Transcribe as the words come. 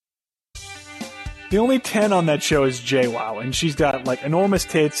The only 10 on that show is JWoww, and she's got like enormous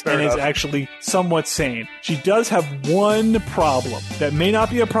tits and is actually somewhat sane. She does have one problem that may not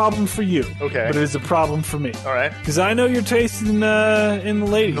be a problem for you, okay, but it is a problem for me. All right, because I know your taste in the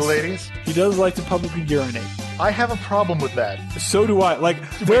ladies. The ladies. She does like to publicly urinate. I have a problem with that. So do I. Like,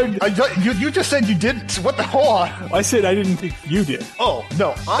 where you just said you didn't. What the? Hold on. I said I didn't think you did. Oh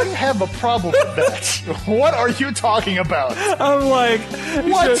no, I have a problem with that. What are you talking about? I'm like,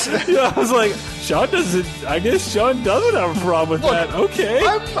 what? I was like, Sean doesn't. I guess Sean doesn't have a problem with that. Okay,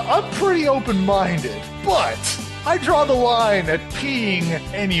 I'm pretty open-minded, but I draw the line at peeing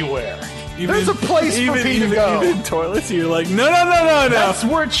anywhere. There's a place for pee to go. Even toilets, you're like, no. That's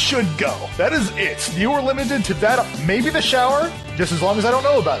where it should go. That is it. You are limited to that. Maybe the shower, just as long as I don't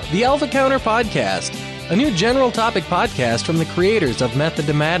know about it. The Alpha Counter Podcast, a new general topic podcast from the creators of Method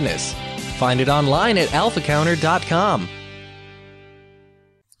to Madness. Find it online at alphacounter.com.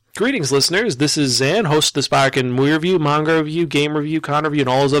 Greetings, listeners. This is Zan, host of the Sparkin Movie Review, Manga Review, Game Review, Con Review, and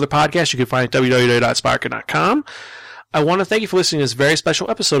all those other podcasts you can find at www.sparkin.com. I want to thank you for listening to this very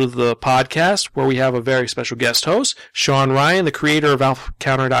special episode of the podcast where we have a very special guest host, Sean Ryan, the creator of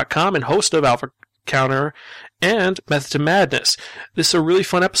AlphaCounter.com and host of Alpha Counter and Method to Madness. This is a really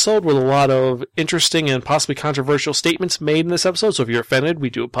fun episode with a lot of interesting and possibly controversial statements made in this episode, so if you're offended, we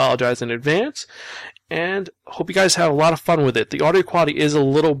do apologize in advance. And hope you guys have a lot of fun with it. The audio quality is a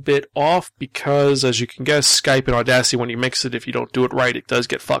little bit off because, as you can guess, Skype and Audacity, when you mix it, if you don't do it right, it does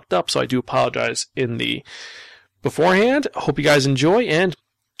get fucked up, so I do apologize in the beforehand. Hope you guys enjoy, and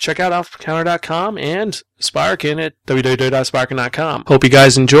check out AlphaCounter.com and Sparkin at www.sparkin.com. Hope you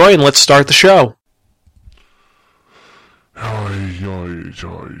guys enjoy, and let's start the show.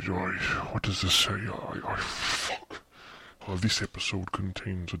 What does this say? Fuck. This episode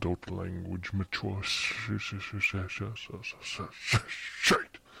contains adult language, mature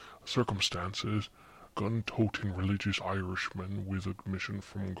circumstances, gun-toting religious Irishmen with admission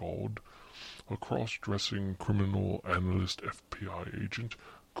from God, a cross-dressing criminal analyst FBI agent,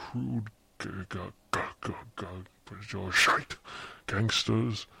 crude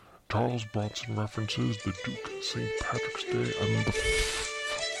gangsters, Charles Bronson references, the Duke, St. Patrick's Day, and the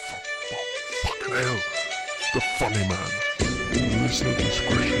fucking hell, the funny man. Listener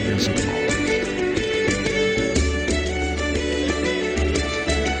discretion is advised.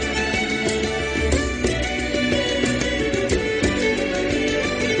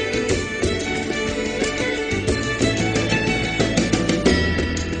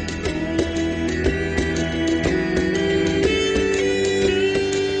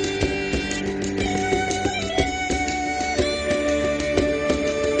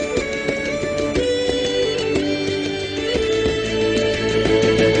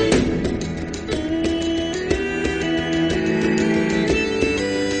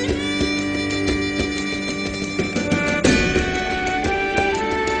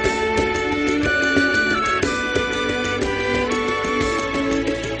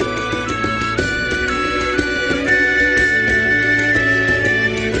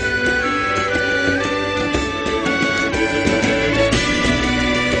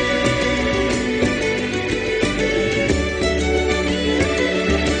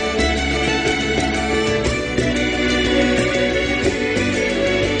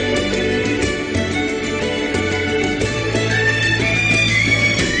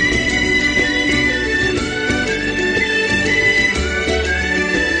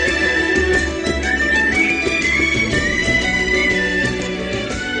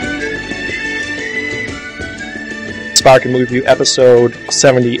 Sparkin Movie Review, episode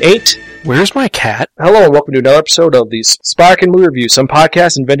 78. Where's my cat? Hello and welcome to another episode of the Sparkin Movie Review, some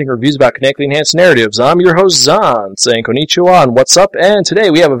podcast inventing reviews about connectly enhanced narratives. I'm your host, Zan, saying konnichiwa and what's up, and today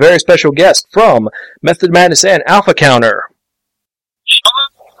we have a very special guest from Method Madness and Alpha Counter. Sean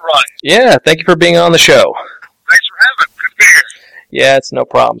Ryan. Yeah, thank you for being on the show. Thanks for having me. Good to be here. Yeah, it's no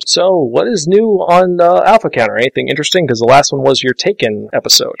problem. So, what is new on Alpha Counter? Anything interesting? Because the last one was your Taken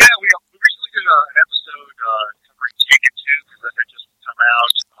episode. Yeah, we recently did an episode covering Taken 2, because that had just come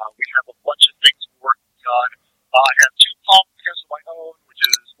out. We have a bunch of things we're working on. I have two podcasts of my own, which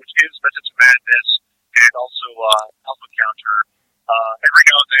is Method to Madness, and also Alpha Counter. Every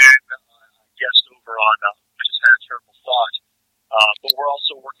now and then, I guest over on I Just Had a Terrible Thought. But we're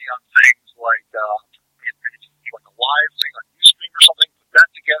also working on things like maybe do like a live thing on Ustream or something, put that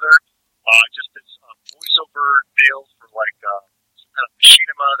together. Just as voiceover deals for like some kind of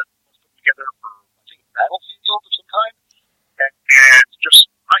machinima that was put together for, I think, Battlefield of some kind. And just,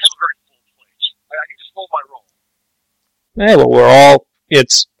 I have a very full plate. I need to fill my role. Yeah, well,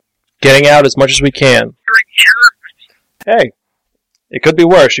 it's getting out as much as we can. Here. Hey, It could be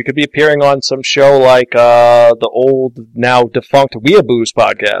worse. She could be appearing on some show like the old, now defunct Weeaboos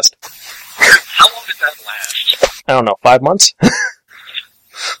podcast. How long did that last? I don't know, 5 months? For 2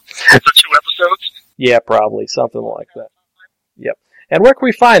 episodes? Yeah, probably. Something like that. Yep. And where can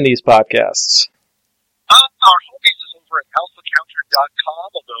we find these podcasts? Our home base is over at alphacounter.com,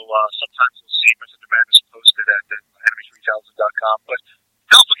 although sometimes you'll see Method to Madness posted at anime3000.com. But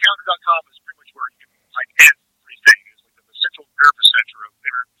alphacounter.com is pretty much where you can find everything. It's like the central nervous center of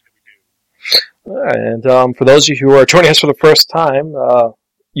everything that we do. All right, and for those of you who are joining us for the first time,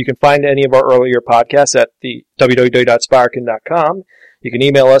 you can find any of our earlier podcasts at the www.spirekin.com. You can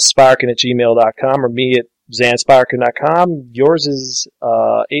email us, spirekin@gmail.com, or me at zanspirekin.com. Yours is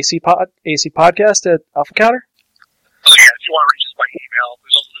AC Podcast at Alpha Counter? Oh, yeah, if you want to reach us by email,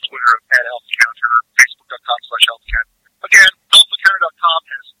 there's also the Twitter at AlphaCounter, Facebook.com/AlphaCounter. Again, AlphaCounter.com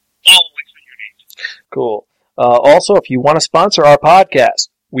has all the links that you need. Cool. Also, if you want to sponsor our podcast,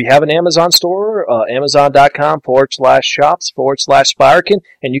 we have an Amazon store, amazon.com/shops/Spirekin,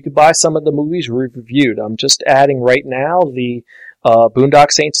 and you can buy some of the movies we've reviewed. I'm just adding right now the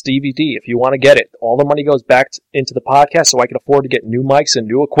Boondock Saints DVD. If you want to get it, all the money goes back into the podcast so I can afford to get new mics and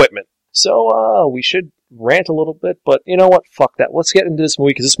new equipment. So, we should rant a little bit, but you know what? Fuck that. Let's get into this movie,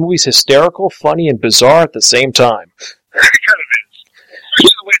 because this movie's hysterical, funny, and bizarre at the same time. It kind of is.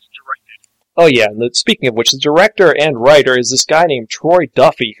 Especially the way it's directed. Oh yeah, and speaking of which, the director and writer is this guy named Troy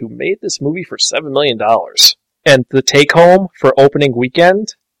Duffy, who made this movie for $7 million. And the take-home for opening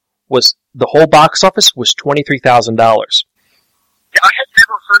weekend was, the whole box office was $23,000. Yeah, I had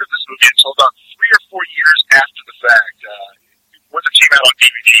never heard of this movie until about 3 or 4 years after the fact, when it came out on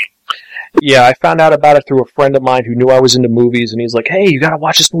DVD. Yeah, I found out about it through a friend of mine who knew I was into movies, and he's like, hey, you gotta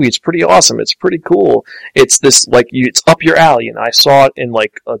watch this movie, it's pretty awesome, it's pretty cool. It's this, like, it's up your alley, and I saw it in,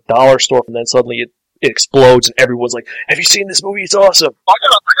 like, a dollar store, and then suddenly it explodes, and everyone's like, have you seen this movie? It's awesome. I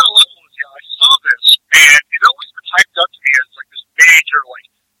got a level with you. I saw this, and it always been hyped up to me as, like, this major, like,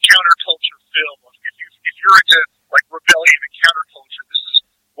 counterculture film. If you're into, like, rebellion and counterculture, this is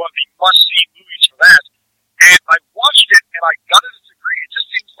one of the must-see movies for that. And I watched it, and I got to disagree. It just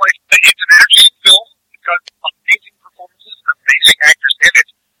seems like it's an entertaining film. It's got amazing performances and amazing actors in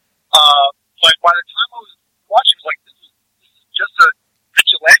it. But by the time I was watching, I was like, this is just a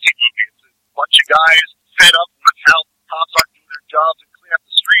vigilante movie. It's a bunch of guys fed up with how cops aren't doing their jobs and clean up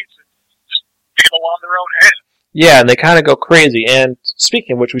the streets and just gamble on their own head. Yeah, and they kind of go crazy. And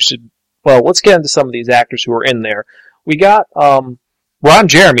speaking of which, let's get into some of these actors who are in there. We got Ron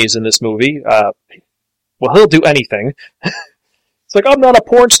Jeremy's in this movie. Well, he'll do anything. It's like, I'm not a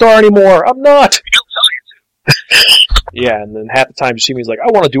porn star anymore. I'm not. He'll tell you, too. Yeah, and then half the time you see me, he's like, I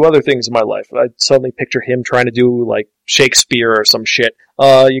want to do other things in my life. I suddenly picture him trying to do, like, Shakespeare or some shit.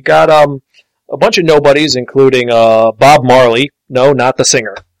 You got a bunch of nobodies, including Bob Marley. No, not the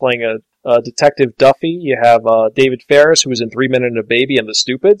singer. Playing a Detective Duffy. You have David Ferris, who was in 3 Men and a Baby and The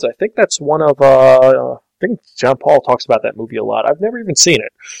Stupids. I think that's one of... I think John Paul talks about that movie a lot. I've never even seen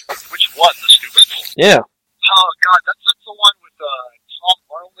it. Which one? The Stupids? Yeah. Oh, God, that's the one with Tom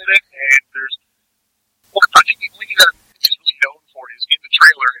Arnold in it, and there's... Well, I think the only thing that he's really known for is in the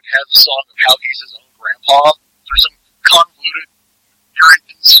trailer, it has a song of how he's his own grandpa. There's some convoluted urine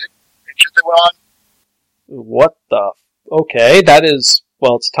and shit that went on. What the... Okay, that is...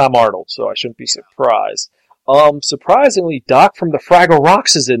 Well, it's Tom Arnold, so I shouldn't be surprised. Surprisingly, Doc from the Fraggle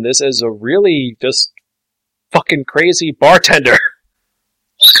Rocks is in this as a really just fucking crazy bartender.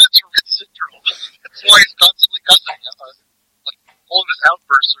 Well, he's got Tourette's syndrome. That's why he's constantly cussing. Like, all of his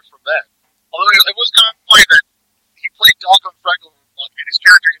outbursts are from that. Although it was kind of funny that he played Doc on Fraggle Rock, and his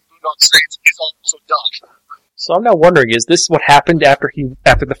character in Boondock Saints is also Doc. So I'm now wondering, is this what happened after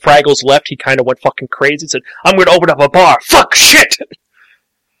the Fraggles left? He kind of went fucking crazy and said, I'm going to open up a bar. Fuck shit!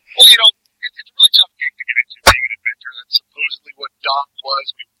 Well, you know, it's a really tough gig to get into being an inventor. That's supposedly what Doc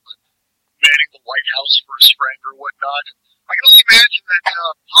was. Manning the White House for his friend or whatnot. And I can only imagine that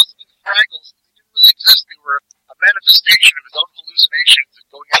possibly the Fraggles, they didn't really exist. They were a manifestation of his own hallucinations and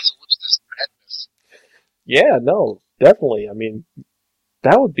going on solipsist madness. Yeah, no, definitely. I mean,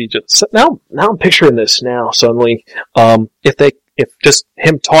 that would be just... Now I'm picturing this now, suddenly. If just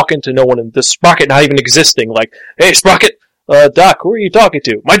him talking to no one and just Sprocket not even existing, like, hey, Sprocket, Doc, who are you talking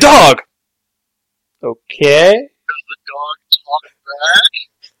to? My dog! Okay. Does the dog talk back?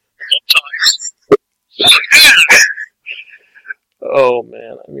 Sometimes. Oh,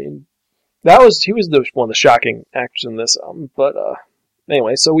 man, I mean, he was one of the shocking actors in this, but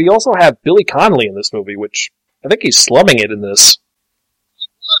anyway, so we also have Billy Connolly in this movie, which I think he's slumming it in this. He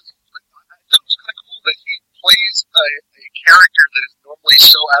was, but I thought it was kind of cool that he plays a character that is normally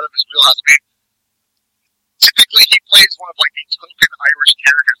so out of his wheelhouse. I mean, typically he plays one of like the token Irish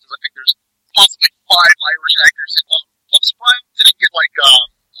characters, because I think there's possibly 5 Irish actors in one. I'm surprised he didn't get like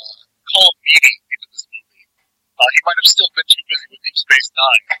Colm Meaney into this movie. He might have still been too busy with Deep Space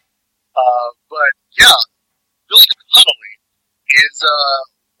Nine. But yeah, Billy Connolly is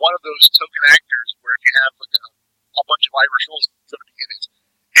one of those token actors where if you have like a bunch of Irish roles, he's going to be in it.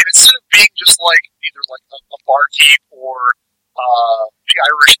 And instead of being just like either like a barkeep or the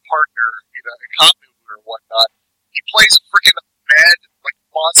Irish partner in a cop movie or whatnot, he plays a freaking mad like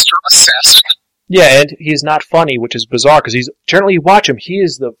monster assassin. Yeah, and he's not funny, which is bizarre because generally you watch him,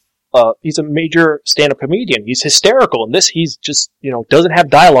 he's a major stand-up comedian. He's hysterical, and this he's just doesn't have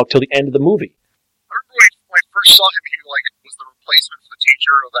dialogue till the end of the movie. I remember when I first saw him, he like was the replacement for the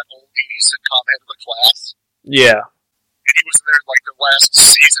teacher of that old 80s sitcom Head of the Class. Yeah. And he was in there like the last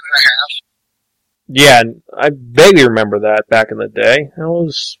season and a half. Yeah, and I vaguely remember that back in the day. That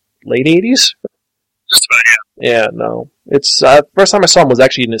was late 80s? Just about, yeah. Yeah, no. It's first time I saw him was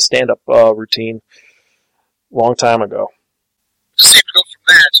actually in his stand-up routine a long time ago. Just seemed to go from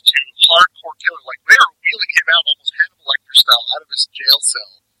that to hardcore killer. Like, they are wheeling him out almost Hannibal Lecter style out of his jail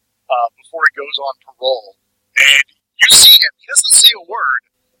cell before he goes on parole. And you see him. He doesn't say a word,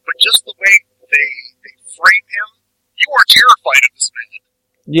 but just the way they frame him, you are terrified of this man.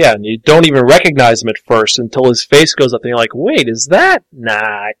 Yeah, and you don't even recognize him at first until his face goes up and you're like, wait, is that?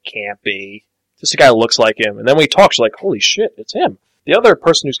 Nah, it can't be. Just a guy who looks like him. And then when he talks, you're like, holy shit, it's him. The other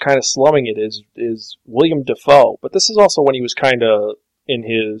person who's kind of slumming it is William Dafoe. But this is also when he was kind of in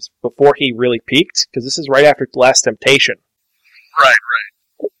his, before he really peaked, because this is right after Last Temptation.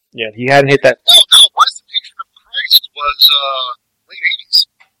 Right. Yeah, he hadn't hit that. No, Last Temptation of Christ was late 80s.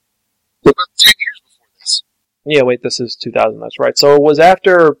 About 10 years before this. Yeah, wait, this is 2000, that's right. So it was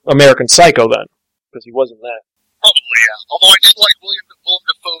after American Psycho then, because he wasn't that. Probably, yeah. Although I did like William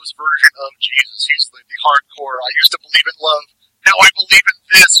Dafoe's version of Jesus. He's the hardcore, I used to believe in love, now I believe in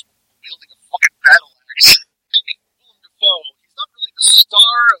this, wielding a fucking battle axe. William Dafoe, he's not really the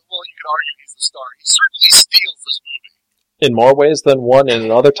star. Well, you could argue he's the star. He certainly steals this movie. In more ways than one, and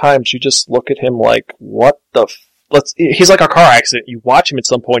in other times you just look at him like, what the he's like a car accident. You watch him at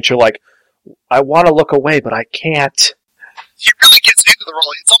some point, you're like, I want to look away, but I can't. He really gets into the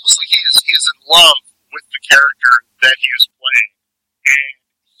role. It's almost like he is in love with the character that he is playing. And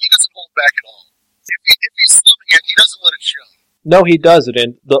he doesn't hold back at all. If he's slumming it, he doesn't let it show. No, he doesn't.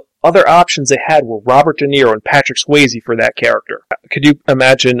 And the other options they had were Robert De Niro and Patrick Swayze for that character. Could you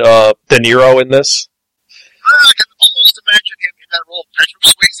imagine De Niro in this? I can almost imagine him in that role. Patrick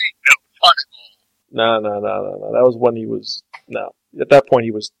Swayze? No, not at all. No. That was when he was... No. At that point,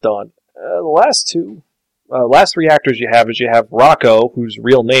 he was done. The last 3 actors you have Rocco, whose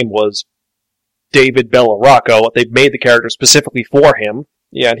real name was David Bella Rocco. They made the character specifically for him.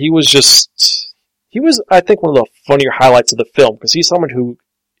 Yeah, and he was, I think, one of the funnier highlights of the film, because he's someone who,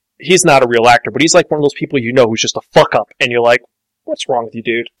 he's not a real actor, but he's like one of those people who's just a fuck up, and you're like, what's wrong with you,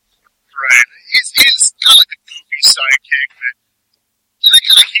 dude? Right. He's kind of like a goofy sidekick that they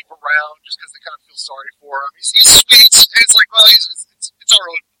kind of keep around just because they kind of feel sorry for him. He's sweet, and it's like, well, it's our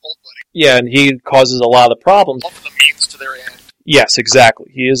old buddy. Yeah, and he causes a lot of the problems. Often the means to their end. Yes,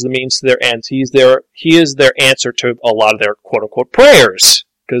 exactly. He is the means to their ends. He is their answer to a lot of their quote-unquote prayers.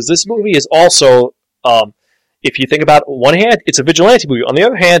 Because this movie is also, if you think about it, on one hand, it's a vigilante movie. On the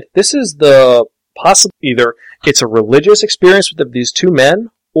other hand, this is the possible, either it's a religious experience with these 2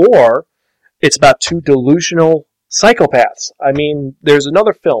 men, or it's about 2 delusional psychopaths. I mean, there's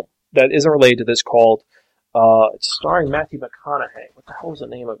another film that isn't related to this called, it's starring Matthew McConaughey. What the hell is the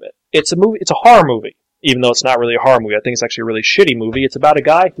name of it? It's a horror movie. Even though it's not really a horror movie, I think it's actually a really shitty movie. It's about a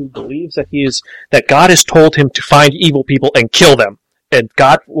guy who believes that God has told him to find evil people and kill them. And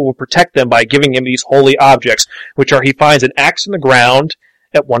God will protect them by giving him these holy objects, which are, he finds an axe in the ground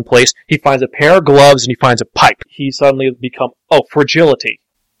at one place, he finds a pair of gloves, and he finds a pipe. He suddenly fragility.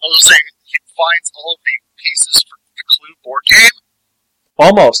 I was saying, he finds all of the pieces for the Clue board game?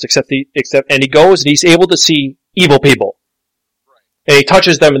 Almost, and he goes and he's able to see evil people. And he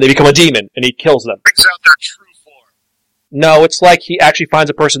touches them and they become a demon, and he kills them. Brings out their true form. No, it's like he actually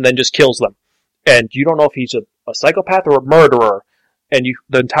finds a person and then just kills them. And you don't know if he's a psychopath or a murderer. And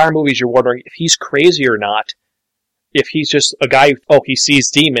the entire movie you're wondering if he's crazy or not. If he's just a guy he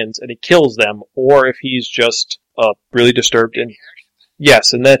sees demons and he kills them. Or if he's just really disturbed. And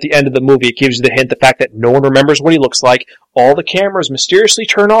yes, and then at the end of the movie it gives you the hint, the fact that no one remembers what he looks like. All the cameras mysteriously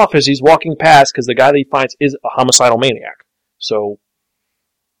turn off as he's walking past because the guy that he finds is a homicidal maniac. So...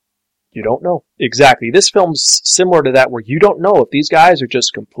 you don't know. Exactly. This film's similar to that, where you don't know if these guys are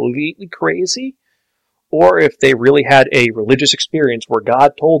just completely crazy or if they really had a religious experience where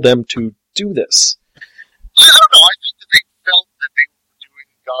God told them to do this.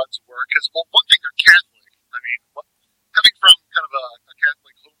 God's work. Because, well, one thing, they're Catholic. I mean, coming from kind of a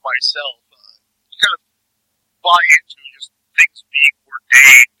Catholic home myself, you kind of buy into just things being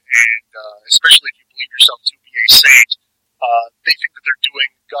ordained, and especially if you believe yourself to be a saint, they think that they're doing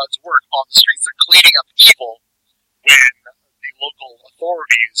God's work on the streets. They're cleaning up evil when the local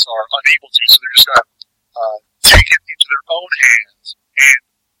authorities are unable to, so they're just going to take it into their own hands. And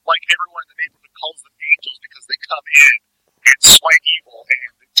like everyone in the neighborhood calls them angels because they come in and smite evil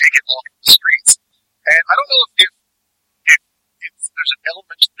and take it off the streets. And I don't know if there's an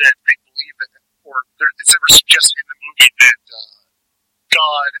element that they believe that, or it's ever suggested in the movie that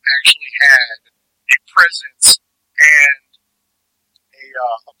God actually had a presence and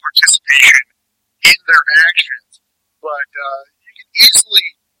a participation in their actions, but you can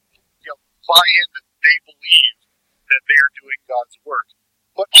easily buy in that they believe that they are doing God's work.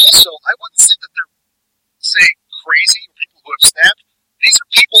 But also, I wouldn't say that they're, say, crazy or people who have snapped. These are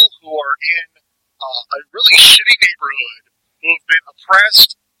people who are in a really shitty neighborhood who have been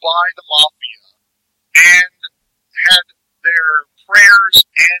oppressed by the mafia and had their prayers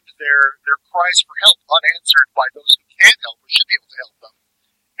and their cries for help unanswered by those who can help or should be able to help them.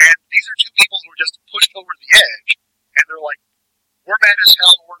 And these are two people who are just pushed over the edge, and they're like, we're mad as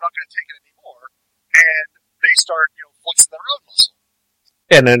hell, we're not going to take it anymore. And they start, flexing their own muscle.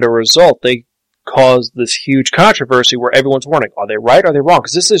 And as a result, they cause this huge controversy where everyone's wondering, are they right, are they wrong?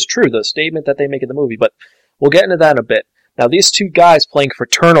 Because this is true, the statement that they make in the movie, but we'll get into that in a bit. Now, these two guys playing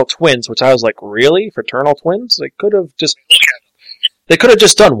fraternal twins, which I was like, really? Fraternal twins? They could have just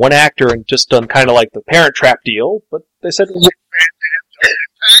done one actor and just done kind of like the Parent Trap deal, but they said...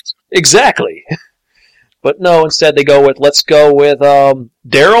 Exactly. But no, instead let's go with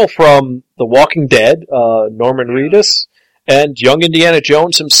Daryl from The Walking Dead, Norman Reedus, and young Indiana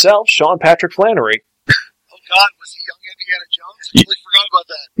Jones himself, Sean Patrick Flannery. Oh God, was he young Indiana Jones? I totally forgot about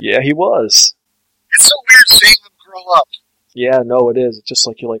that. Yeah, he was. It's so weird seeing them grow up. Yeah, no, it is. It's just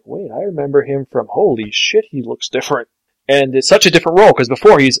like, you're like, wait, I remember him from, holy shit, he looks different. And it's such a different role, because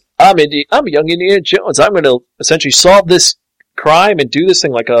before I'm a young Indiana Jones. I'm going to essentially solve this crime and do this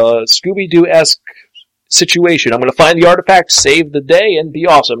thing like a Scooby-Doo-esque situation. I'm going to find the artifact, save the day, and be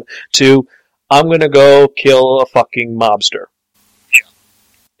awesome. To, I'm going to go kill a fucking mobster.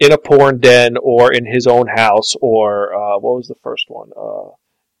 Yeah. In a porn den, or in his own house, or, what was the first one?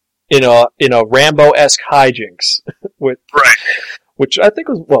 In a Rambo-esque hijinks. Right. Which I think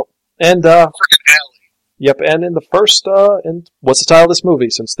was, and, freaking alley. Yep, and in the first, and what's the title of this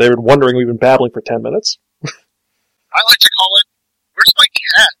movie, since they were wondering we've been babbling for 10 minutes? I like to call it, Where's My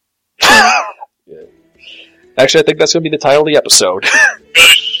Cat? Yeah. Actually, I think that's going to be the title of the episode.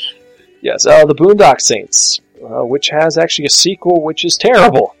 Yes, The Boondock Saints, which has actually a sequel which is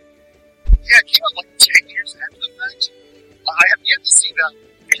terrible. Yeah, it came out like 10 years after the fact. I have yet to see that.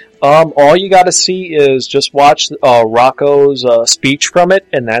 All you gotta see is just watch Rocco's speech from it,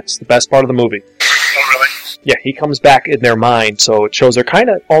 and that's the best part of the movie. Oh, really? Yeah, he comes back in their mind, so it shows they're kind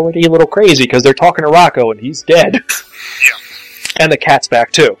of already a little crazy, because they're talking to Rocco, and he's dead. Yeah. And the cat's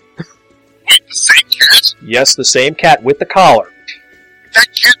back, too. Wait, the same cat? Yes, the same cat with the collar. That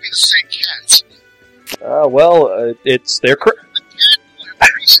can't be the same cat. It's their...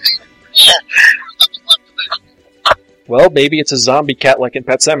 Well, maybe it's a zombie cat like in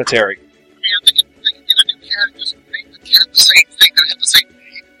Pet Sematary. I mean, they can get a new cat and just make the cat the same thing, that have the same name.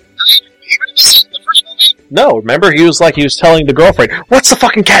 Did they even this in the first movie? No, remember he was telling the girlfriend, what's the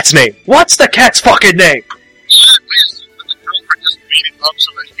fucking cat's name? What's the cat's fucking name? Yeah, I assumed that the girlfriend just beat him up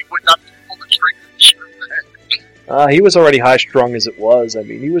so that he would not pull the trigger and shoot him in the head. He was already high-strung as it was. I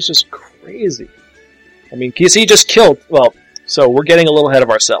mean, he was just crazy. I mean, because he just killed... Well, so we're getting a little ahead of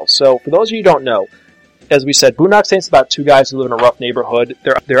ourselves. So, for those of you who don't know, as we said, Boondock Saints is about two guys who live in a rough neighborhood.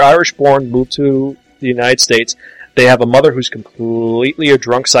 They're Irish-born, moved to the United States. They have a mother who's completely a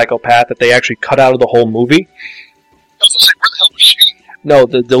drunk psychopath that they actually cut out of the whole movie. I was like, where the hell was she? No,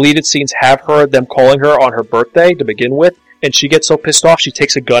 the deleted scenes have them calling her on her birthday to begin with, and she gets so pissed off she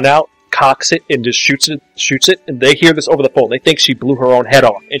takes a gun out, cocks it, and just shoots it, and they hear this over the phone. They think she blew her own head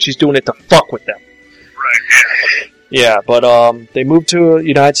off, and she's doing it to fuck with them. Right, yeah, but they moved to the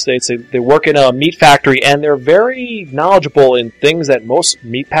United States. They work in a meat factory, and they're very knowledgeable in things that most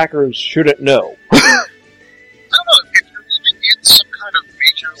meat packers shouldn't know. I don't know, if you're living in some kind of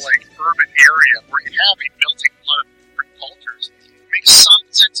major, urban area where you have a melting pot of different cultures, it makes some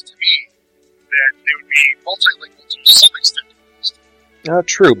sense to me that they would be multilingual to some extent, at least.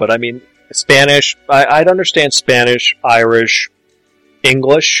 True, but I mean, Spanish, I'd understand Spanish, Irish,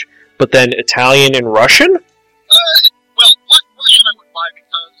 English, but then Italian and Russian? Russian I would buy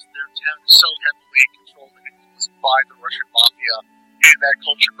because their town is so heavily controlled and influenced by the Russian mafia, in that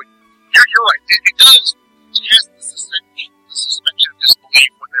culture. But you're right. It does. It has the suspension of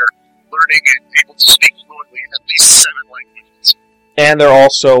disbelief when they're learning and able to speak fluently at least 7 languages. And they're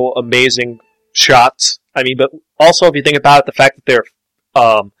also amazing shots. I mean, but also if you think about it, the fact that they're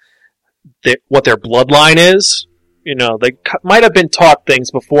what their bloodline is, you know, they might have been taught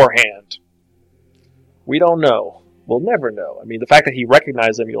things beforehand. We don't know. We'll never know. I mean, the fact that he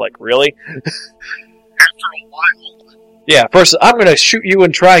recognized them, you're like, really? After a while. Yeah, first, I'm going to shoot you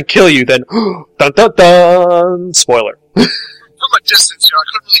and try and kill you, then, dun dun dun, spoiler. From a distance, I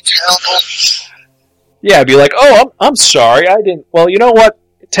couldn't really tell. Yeah, I'd be like, oh, I'm sorry, I didn't, well, you know what?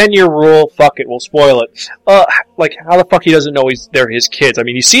 10-year rule, fuck it, we'll spoil it. Like, how the fuck he doesn't know they're his kids? I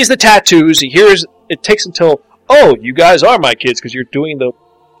mean, he sees the tattoos, he hears, it takes until, oh, you guys are my kids, because you're doing the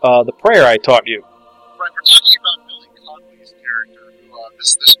prayer I taught you. Right, we're talking about Billy Connolly's character, who,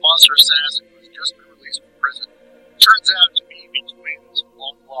 this monster assassin who has just been released from prison, turns out to be between's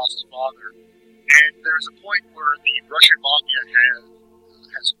long-lost father. And there's a point where the Russian mafia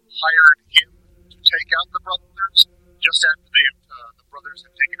has hired him to take out the brothers, just after the brothers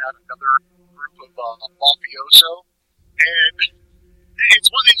have taken out another group of mafioso. And it's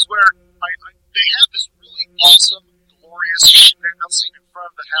one of these where they have this really awesome, glorious shootout scene in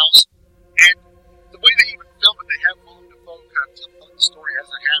front of the house, and the way they even film it, they have Willem Dafoe kind of tell the story as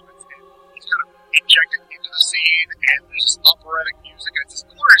it happens, and he's kind of injected into the scene, and there's this operatic music, and it's this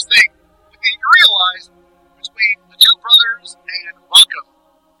glorious thing. But then you realize, between the two brothers and Rocco,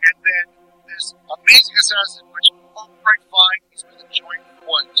 and then this amazing assassin, which, right, fine, he's been enjoying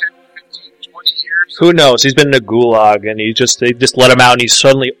for, 10, 15, 20 years? Who knows? He's been in a gulag, and they just let him out, and he's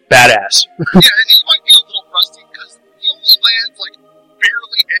suddenly badass. Yeah, and he might be a little rusty, because he only lands,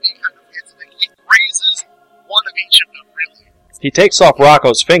 barely any kind of hits, and he raises one of each of them, really. He takes off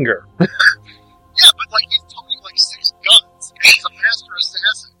Rocco's finger. Yeah, but, he's toting, 6 guns, and he's a master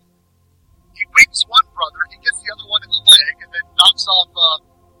assassin. He wings one brother, he gets the other one in the leg, and then knocks off,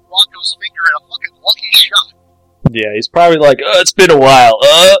 Rocco's finger in a fucking lucky shot. Yeah, he's probably like, it's been a while, No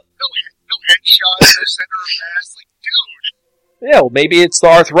headshot, no center of mass, dude! Yeah, well, maybe it's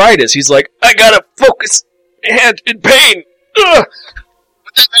the arthritis. He's like, I gotta focus, hand in pain! Ugh!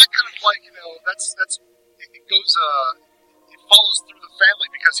 But then that kind of, it goes, it follows through the family,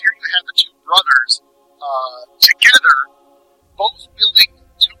 because here you have the two brothers, together, both wielding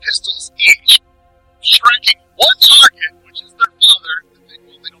 2 pistols each, striking one target, which is their father.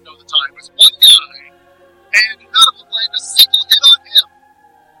 They don't know the time. It's one guy, and none of them land a single hit on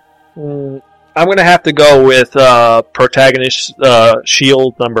him. I'm gonna have to go with protagonist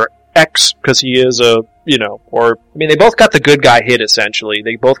shield number X, because he is they both got the good guy hit, essentially.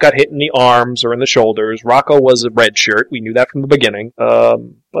 They both got hit in the arms or in the shoulders. Rocco was a red shirt. We knew that from the beginning. But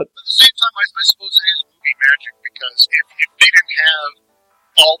at the same time, I suppose it is movie magic, because if they didn't have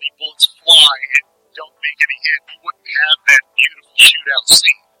all the bullets fly and don't make any hit, we wouldn't have that beautiful shootout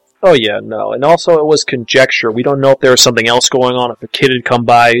scene. Oh yeah, no. And also it was conjecture. We don't know if there was something else going on, if a kid had come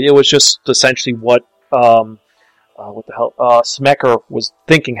by. It was just essentially what Smecker was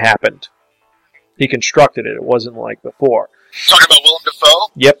thinking happened. He constructed it. It wasn't like before. Talking about Willem Dafoe?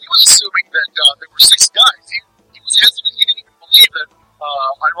 Yep. He was assuming that there were 6 guys. He was hesitant. He didn't even believe that,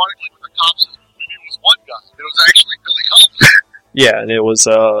 ironically, with the cops, maybe it was one guy. It was actually Billy Connolly. Yeah, and it was,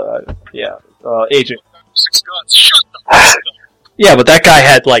 Agent. 6 guns. Shut the fuck up. Yeah, but that guy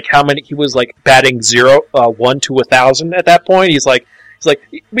had, how many? He was, batting 1 to 1,000 at that point. He's like,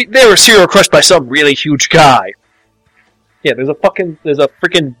 they were serial crushed by some really huge guy. Yeah, there's a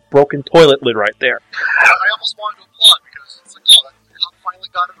freaking broken toilet lid right there. I almost wanted to applaud, because it's like, oh, that cop finally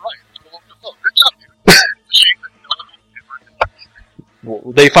got it right. Good job, dude. It's a shame that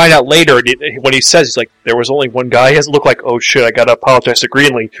Well, they find out later, when he says, he's like, there was only one guy. He doesn't look like, oh shit, I gotta apologize to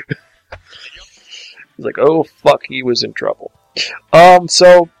Greenlee. He's like, oh fuck, he was in trouble.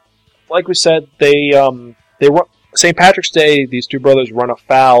 So, like we said, they run, St. Patrick's Day, these two brothers run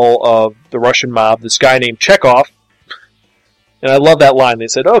afoul of the Russian mob, this guy named Chekhov. And I love that line. They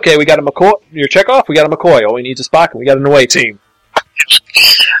said, okay, we got a McCoy. You're Chekhov? We got a McCoy. All we need is a Spock, and we got an away team.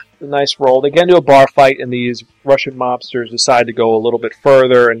 A nice roll. They get into a bar fight, and these Russian mobsters decide to go a little bit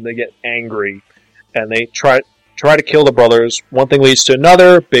further, and they get angry. And they try to kill the brothers. One thing leads to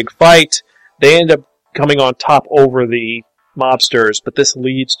another, big fight. They end up coming on top over the mobsters, but this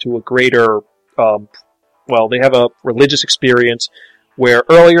leads to a greater, they have a religious experience where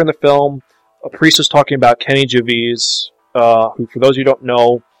earlier in the film, a priest was talking about Kenny Gervais, who, for those of you who don't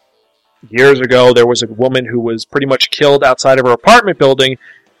know, years ago there was a woman who was pretty much killed outside of her apartment building,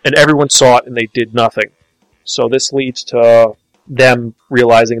 and everyone saw it and they did nothing. So this leads to them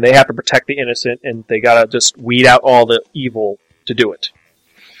realizing they have to protect the innocent, and they gotta just weed out all the evil to do it.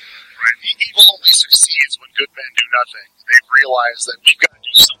 Right. Evil only succeeds when good men do nothing. They've realized that we've got to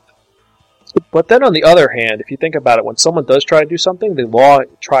do something. But then on the other hand, if you think about it, when someone does try to do something, the law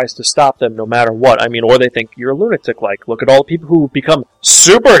tries to stop them no matter what. I mean, or they think you're a lunatic, like, look at all the people who become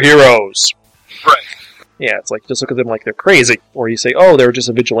superheroes. Right. Yeah, it's like, just look at them like they're crazy. Or you say, oh, they're just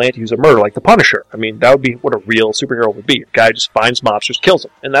a vigilante who's a murderer, like the Punisher. I mean, that would be what a real superhero would be. A guy just finds mobsters, kills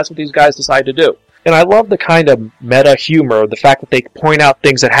them. And that's what these guys decide to do. And I love the kind of meta humor, the fact that they point out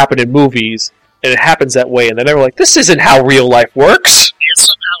things that happen in movies, and it happens that way, and then they're like, this isn't how real life works. Yeah,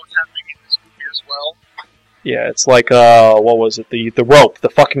 somehow it's happening in this movie as well. Yeah, it's like, what was it? The rope, the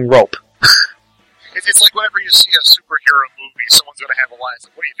fucking rope. It's like whenever you see a superhero movie, someone's going to have a line. It's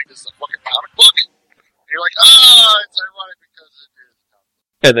like, what do you think, this is a fucking comic book? And you're like, it's ironic because it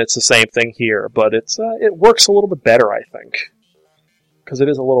is. And it's the same thing here, but it works a little bit better, I think. Because it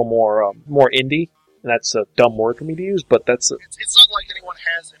is a little more indie, and that's a dumb word for me to use, but that's... It's not like anyone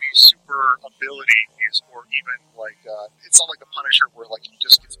has any super abilities, or even like, it's not like the Punisher where like he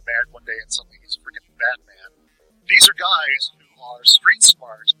just gets mad one day and suddenly he's freaking Batman. These are guys who are street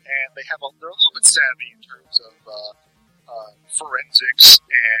smart, and they're a little bit savvy in terms of forensics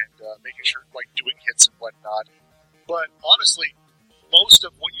and making sure, like, doing hits and whatnot. But honestly, most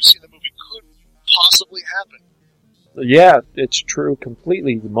of what you see in the movie could possibly happen. Yeah, it's true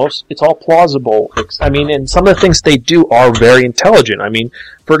completely. It's all plausible. I mean, and some of the things they do are very intelligent. I mean,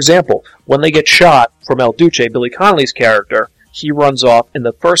 for example, when they get shot from El Duce, Billy Connolly's character, he runs off, and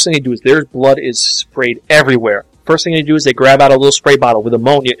the first thing they do is their blood is sprayed everywhere. First thing they do is they grab out a little spray bottle with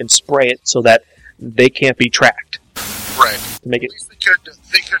ammonia and spray it so that they can't be tracked. Right. To make it. At least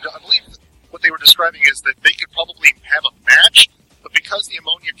they could, I believe what they were describing is that they could probably have a match, but because the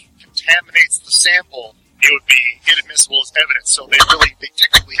ammonia contaminates the sample, it would be inadmissible as evidence, so they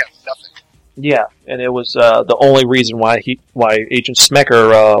technically have nothing. Yeah, and it was the only reason why Agent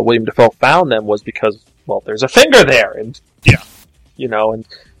Smecker, William Dafoe, found them was because, well, there's a finger there, and yeah, you know, and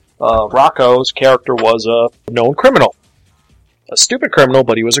Rocco's character was a known criminal, a stupid criminal,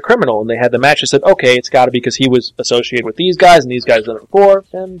 but he was a criminal, and they had the match and said, okay, it's got to be because he was associated with these guys, and these guys done it before,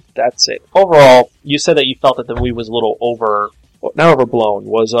 and that's it. Overall, you said that you felt that the movie was a little not overblown,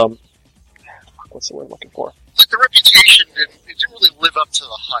 was what's the word I'm looking for? Like the reputation didn't really live up to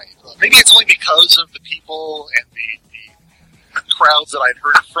the hype. Maybe it's only because of the people and the crowds that I'd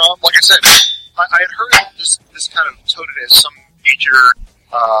heard it from. Like I said, I had heard this kind of touted as some major,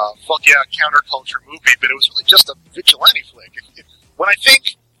 fuck yeah, counterculture movie, but it was really just a vigilante flick. When I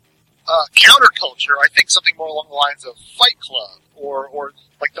think counterculture, I think something more along the lines of Fight Club or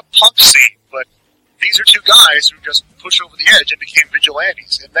like the punk scene. But these are two guys who just pushed over the edge and became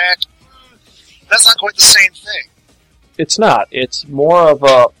vigilantes, and that's not quite the same thing. It's not. It's more of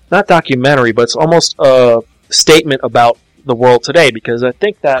a, not documentary, but it's almost a statement about the world today, because I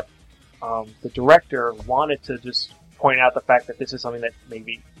think that the director wanted to just point out the fact that this is something that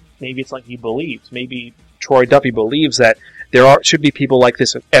maybe it's like he believes. Maybe Troy Duffy believes that should be people like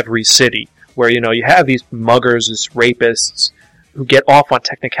this in every city, where, you know, you have these muggers, these rapists, who get off on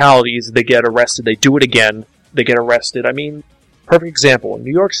technicalities, they get arrested, they do it again, they get arrested. I mean, perfect example, in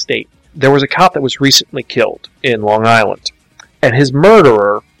New York State, there was a cop that was recently killed in Long Island, and his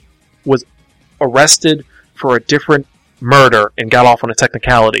murderer was arrested for a different murder and got off on a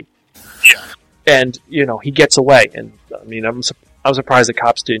technicality. Yeah. And, you know, he gets away, and, I mean, I was surprised the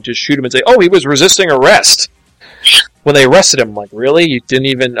cops didn't just shoot him and say, oh, he was resisting arrest. When they arrested him, I'm like, really? You didn't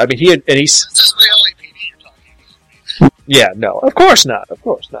even, I mean, This is the LAPD you're talking about. Yeah, no, of course not.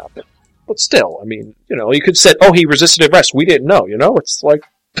 But still, I mean, you know, you could say, oh, he resisted arrest. We didn't know, you know? It's like,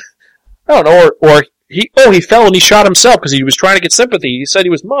 I don't know, or he fell and he shot himself because he was trying to get sympathy. He said he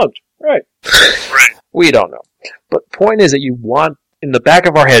was mugged. Right. Right. We don't know. But point is that you want, in the back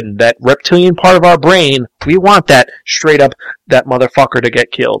of our head, that reptilian part of our brain, we want that straight up, that motherfucker to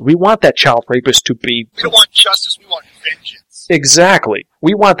get killed. We want that child rapist to be... We don't want justice, we want vengeance. Exactly.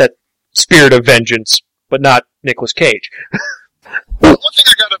 We want that spirit of vengeance, but not Nicolas Cage. Well, one thing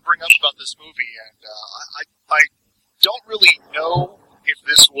I gotta bring up about this movie, and I don't really know if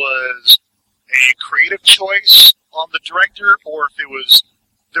this was a creative choice on the director or if there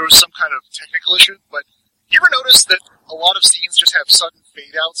was some kind of technical issue, but you ever notice that a lot of scenes just have sudden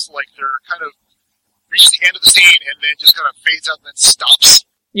fade outs, like they're kind of reach the end of the scene and then just kind of fades out and then stops?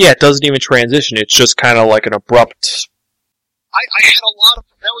 Yeah, it doesn't even transition. It's just kind of like an abrupt... I had a lot of...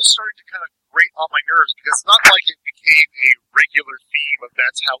 That was starting to kind of grate on my nerves, because it's not like it became a regular theme of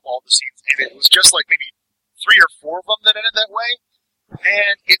that's how all the scenes ended. It was just like maybe 3 or 4 of them that ended that way.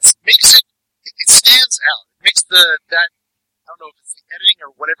 And it stands out. It makes that don't know if it's the editing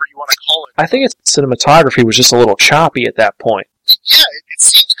or whatever you want to call it. I think its cinematography was just a little choppy at that point. Yeah, it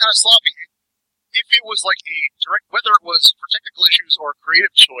seems kind of sloppy. If it was like a direct, whether it was for technical issues or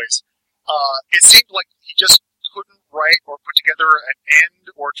creative choice, it seemed like he just couldn't write or put together an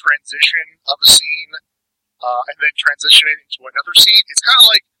end or transition of a scene, and then transition it into another scene. It's kind of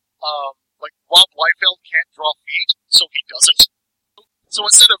like Rob Liefeld can't draw feet, so he doesn't. So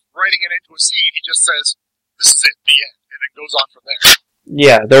instead of writing it into a scene, he just says, "This is it, the end," and then goes on from there.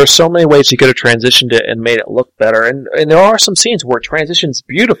 Yeah, there are so many ways he could have transitioned it and made it look better, and there are some scenes where it transitions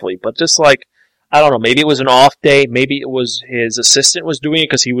beautifully, but just like, I don't know, maybe it was an off day, maybe it was his assistant was doing it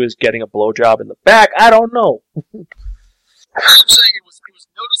because he was getting a blowjob in the back, I don't know. All I'm saying, it was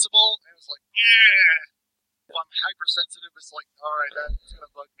noticeable, and it was like, if I'm hypersensitive, it's like, alright, that's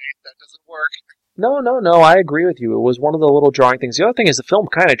gonna bug me, that doesn't work. No, I agree with you. It was one of the little drawing things. The other thing is the film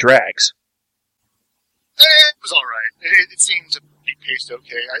kind of drags. It was alright. It seemed to be paced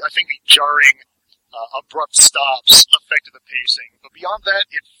okay. I think the jarring, abrupt stops affected the pacing, but beyond that,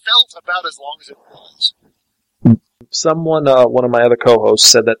 it felt about as long as it was. Someone, one of my other co-hosts,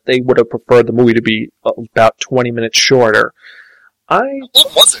 said that they would have preferred the movie to be about 20 minutes shorter.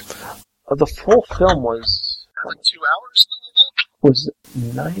 What was it? The full film was... Like 2 hours, something like that? Was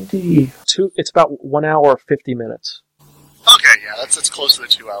 92... It's about 1 hour 50 minutes. Okay, yeah, that's close to the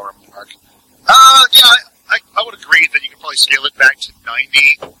 2 hour mark. I would agree that you can probably scale it back to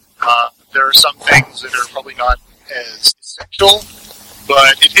 90. There are some things that are probably not as essential,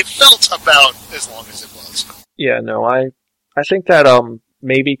 but it felt about as long as it was. Yeah, no, I think that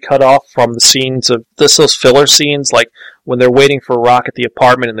maybe cut off from the scenes of those filler scenes, like when they're waiting for Rock at the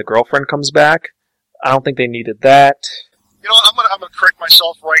apartment and the girlfriend comes back. I don't think they needed that. You know, I'm gonna correct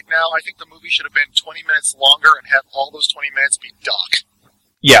myself right now. I think the movie should have been 20 minutes longer and have all those 20 minutes be Doc.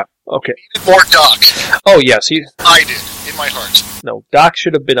 Yeah, okay. We needed more Doc. Oh, yes. I did, in my heart. No, Doc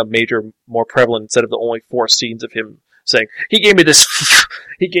should have been a major, more prevalent instead of the only 4 scenes of him saying, he gave me this,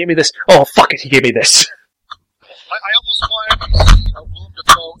 oh, fuck it, he gave me this. I almost wanted to see Willem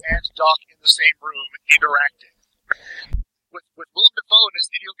Dafoe and Doc in the same room interacting. With Willem Dafoe and his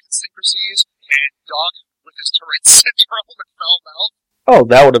idiosyncrasies, and Doc with his Tourette's syndrome and foul mouth. Oh,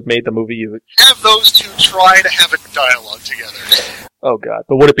 that would have made the movie huge. Have those two try to have a dialogue together. Oh, God.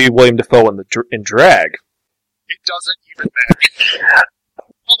 But would it be William Dafoe in drag? It doesn't even matter.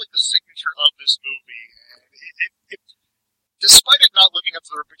 Probably the signature of this movie. And despite it not living up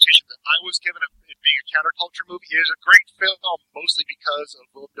to the reputation that I was given of it being a counterculture movie, it is a great film mostly because of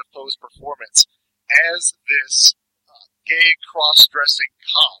Willem Dafoe's performance as this gay cross-dressing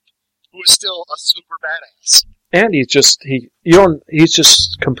cop who is still a super badass. And he's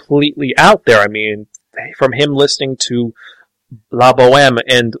just completely out there. I mean, from him listening to La Boheme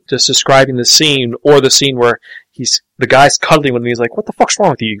and just describing the scene, or the scene where the guy's cuddling with me, he's like, "What the fuck's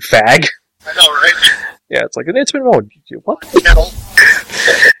wrong with you, you fag?" I know, right? Yeah, it's like an intimate moment. What?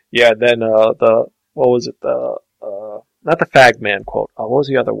 Yeah, then what was it? Not the fag man quote. What was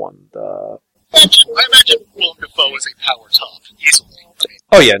the other one? I imagine Willem Dafoe is a power top, easily.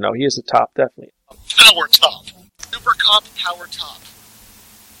 Oh yeah, no, he is a top, definitely. Power top. Super cop, power top.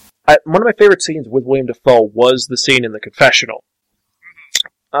 One of my favorite scenes with William Dafoe was the scene in the confessional.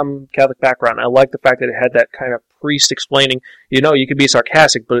 I'm Catholic background. I like the fact that it had that kind of priest explaining, you could be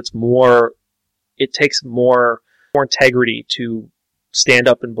sarcastic, but it takes more integrity to stand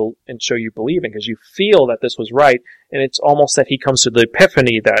up and show you believing, because you feel that this was right, and it's almost that he comes to the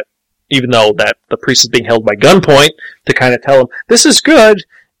epiphany that, even though that the priest is being held by gunpoint to kind of tell him, this is good,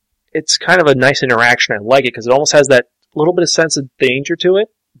 it's kind of a nice interaction. I like it, because it almost has that little bit of sense of danger to it,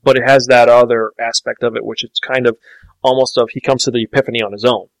 but it has that other aspect of it, which it's kind of almost of he comes to the epiphany on his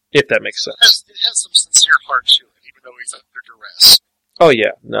own, if that makes sense. It has some sincere heart to it, even though he's under duress. Oh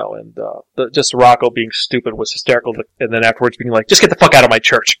yeah, no, and just Rocco being stupid was hysterical, and then afterwards being like, just get the fuck out of my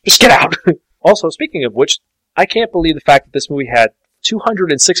church, just get out! Also, speaking of which, I can't believe the fact that this movie had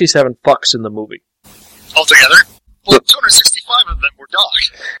 267 fucks in the movie. Altogether? Well, 265 of them were Doc.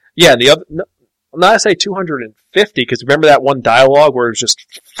 Yeah, and the other... No, I'm not going to say 250, because remember that one dialogue where it was just,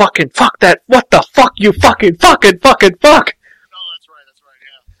 fucking fuck that, what the fuck, you fucking fuck! No, that's right,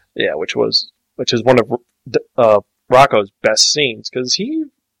 yeah. Yeah, which is one of Rocco's best scenes, because he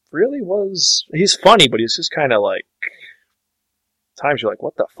really he's funny, but he's just kind of like, times you're like,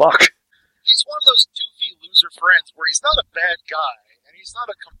 what the fuck? He's one of those doofy loser friends where he's not a bad guy, and he's not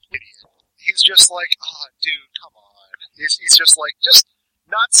a complete idiot. He's just like, dude, come on. He's just like, just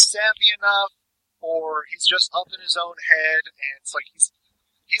not savvy enough, or he's just up in his own head, and it's like he's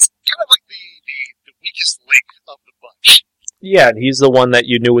kind of like the weakest link of the bunch. Yeah, and he's the one that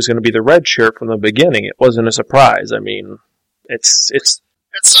you knew was going to be the red shirt from the beginning. It wasn't a surprise. I mean, It's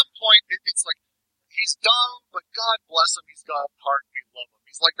at some point it's like he's dumb, but God bless him, he's got a heart and we love him.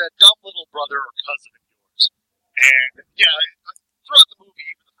 He's like that dumb little brother or cousin of yours. And yeah, throughout the movie,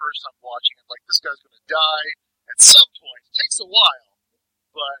 even the first time watching it, like this guy's going to die at some point. It takes a while,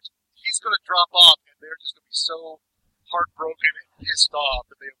 but he's going to drop off, and they're just going to be so heartbroken and pissed off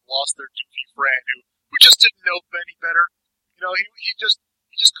that they have lost their doofy friend who just didn't know any better. You know, he just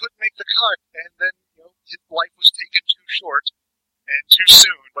couldn't make the cut, and then his life was taken too short and too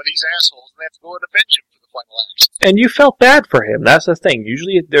soon by these assholes, and they have to go and avenge him for the final act. And you felt bad for him. That's the thing.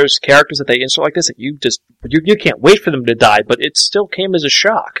 Usually there's characters that they insert like this that you can't wait for them to die, but it still came as a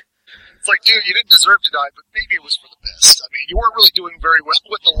shock. It's like, dude, you didn't deserve to die, but maybe it was for the best. I mean, you weren't really doing very well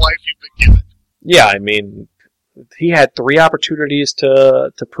with the life you've been given. Yeah, I mean, he had 3 opportunities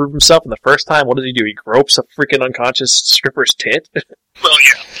to prove himself, and the first time, what does he do? He gropes a freaking unconscious stripper's tit? Well,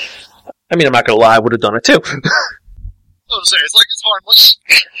 yeah. I mean, I'm not gonna lie, I would have done it too. I was saying, it's like it's harmless.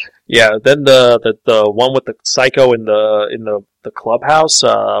 Yeah, then the one with the psycho in the clubhouse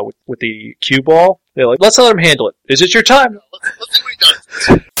with the cue ball. They're like, let's let him handle it. Is it your time? Let's see what he does.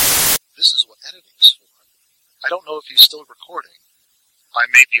 This is what editing's for. I don't know if he's still recording. I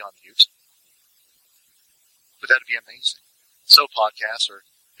may be on mute, but that'd be amazing. So, podcasts are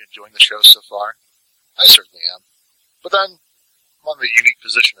enjoying the show so far. I certainly am. But then I'm on the unique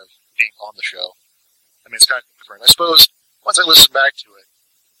position of being on the show. I mean, it's kind of different. I suppose once I listen back to it,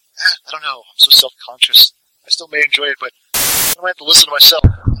 I don't know. I'm so self-conscious. I still may enjoy it, but I might have to listen to myself.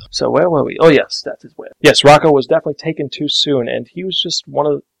 So where were we? Oh, yes, that's his way. Yes, Rocco was definitely taken too soon, and he was just one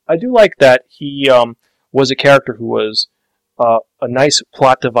of the... I do like that he was a character who was a nice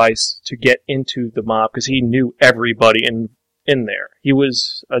plot device to get into the mob, because he knew everybody in there. He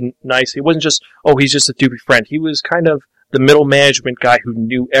was he wasn't just, he's just a doofy friend. He was kind of the middle management guy who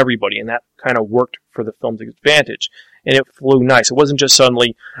knew everybody, and that kind of worked for the film's advantage. And it flew nice. It wasn't just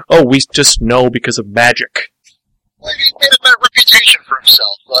suddenly, we just know because of magic. Well, he made a reputation for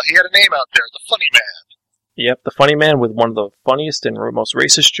himself. He had a name out there, the Funny Man. Yep, the Funny Man, with one of the funniest and most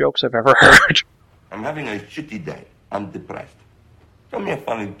racist jokes I've ever heard. I'm having a shitty day. I'm depressed. Tell me a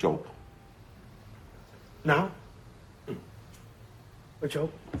funny joke. Now? A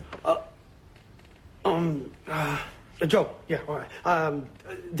joke? A joke, yeah, all right.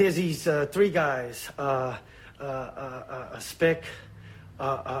 There's these 3 guys, a spick,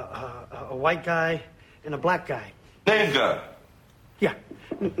 a white guy, and a black guy. Nigger! Yeah,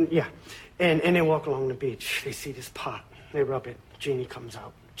 yeah. And they walk along the beach. They see this pot. They rub it. Genie comes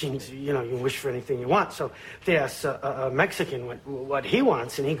out. Genie's, you wish for anything you want. So they ask a Mexican what he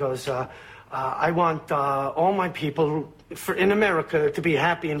wants, and he goes, I want all my people in America to be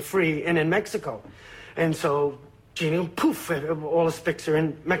happy and free and in Mexico. And so Genie, poof, all the spicks are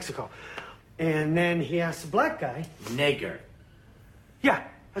in Mexico. And then he asks the black guy. Nigger. Yeah,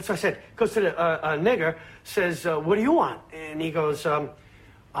 that's what I said. Goes to the nigger, says, what do you want? And he goes,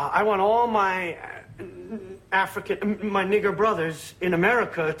 I want all my my nigger brothers in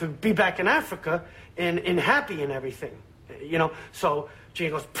America to be back in Africa and happy and everything. So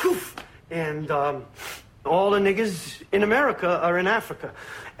Genie goes, poof, and all the niggers in America are in Africa.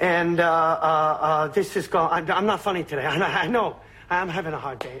 And this is going... I'm not funny today. I know. I'm having a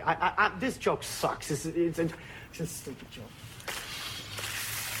hard day. This joke sucks. It's a stupid joke.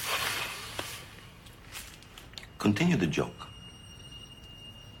 Continue the joke.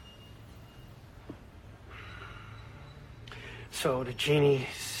 So the Genie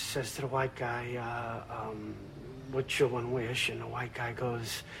says to the white guy, what's your one wish? And the white guy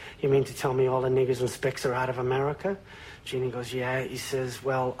goes, you mean to tell me all the niggers and spicks are out of America? Genie goes, yeah. He says,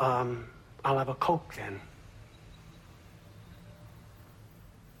 well, I'll have a Coke then.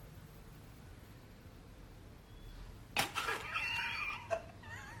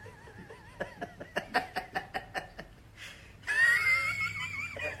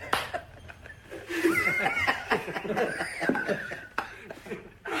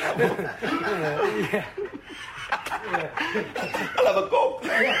 Yeah. I'll have a Coke.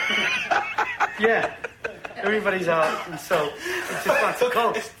 Yeah. Everybody's out, and so he just wants a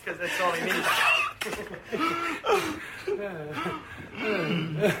Coke, because that's all he needs.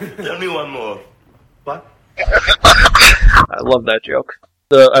 Tell me one more. What? I love that joke.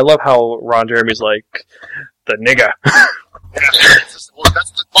 I love how Ron Jeremy's like, the nigga. That's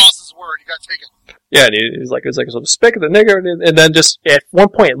the boss's word. You gotta take it. Yeah, and he's like, so spick the nigger, and then just at one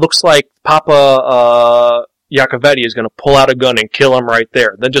point it looks like Papa Iacovetti is going to pull out a gun and kill him right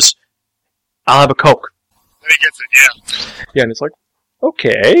there. Then just, I'll have a Coke. Then he gets it, yeah. Yeah, and it's like,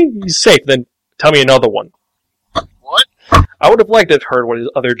 okay, he's safe. Then tell me another one. What? I would have liked to have heard what his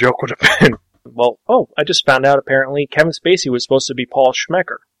other joke would have been. Well, I just found out apparently Kevin Spacey was supposed to be Paul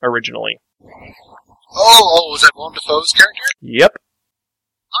Schmecker originally. Was that Willem Dafoe's character? Yep.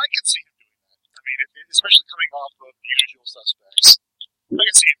 I can see him doing that. I mean, especially coming off of The Usual Suspects. I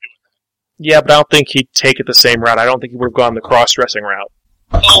can see him doing that. Yeah, but I don't think he'd take it the same route. I don't think he would have gone the cross-dressing route.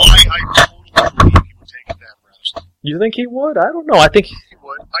 I totally believe he would take it that route. You think he would? I don't know. I think he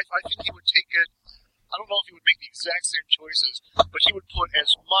would. I think he would take it. I don't know if he would make the exact same choices, but he would put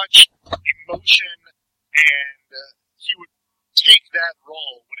as much emotion and he would take that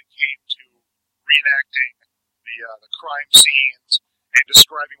role when it came to reenacting the crime scenes and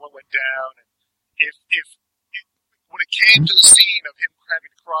describing what went down. And if when it came to the scene of him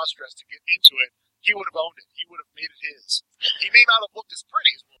having to cross-dress to get into it, he would have owned it. He would have made it his. He may not have looked as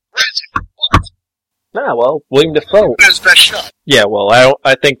pretty as Will Brenton, but William Dafoe. His best shot. Yeah, well,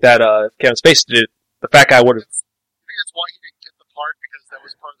 I think that Kevin Spacey did it. The fact I would have. I think that's why he didn't get the part, because that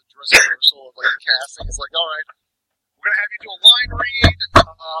was part of the dress rehearsal of the casting. It's like, all right, we're gonna have you do a line read.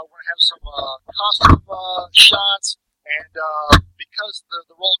 We're gonna have some costume shots, and because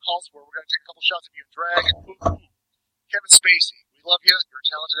the role calls for it, we're gonna take a couple shots of you in drag. And boom, Kevin Spacey, we love you. You're a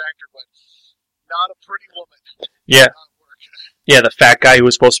talented actor, but not a pretty woman. Yeah. Yeah, the fat guy who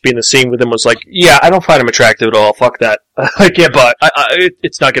was supposed to be in the scene with him was like, yeah, I don't find him attractive at all. Fuck that. I can't buy it.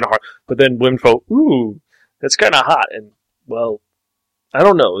 It's not gonna hard. But then Willem Dafoe, ooh, that's kind of hot. And, well, I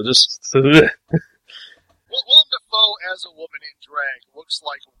don't know. Just. Willem Dafoe as a woman in drag looks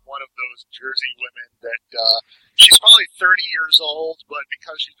like one of those Jersey women that she's probably 30 years old, but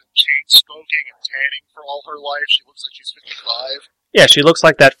because she's been chain smoking and tanning for all her life, she looks like she's 55. Yeah, she looks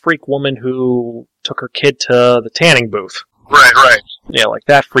like that freak woman who took her kid to the tanning booth. Right. Yeah, like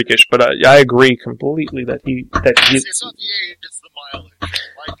that freakish. But I agree completely that he. It's not the age, it's the mileage.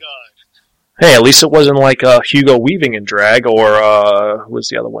 My God. Hey, at least it wasn't like Hugo Weaving in drag, or who was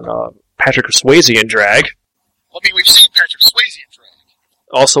the other one? Patrick Swayze in drag. I mean, we've seen Patrick Swayze in drag.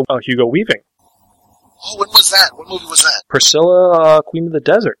 Also, Hugo Weaving. Oh, when was that? What movie was that? Priscilla, Queen of the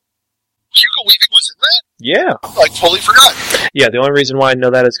Desert. Hugo Weaving was in that? Yeah. I totally forgot. Yeah, the only reason why I know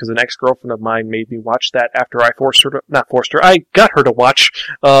that is because an ex-girlfriend of mine made me watch that after I I got her to watch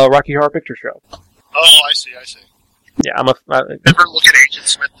Rocky Horror Picture Show. Oh, I see. Yeah, Never look at Agent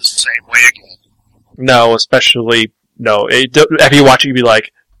Smith the same way again. No, especially, no. After you watch it, you'd be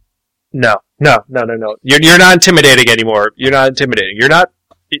like, no. You're not intimidating anymore. You're not intimidating. You're not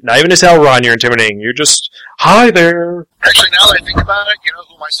even as hell, Ron, you're intimidating. You're just, hi there. Actually, now that I think about it, you know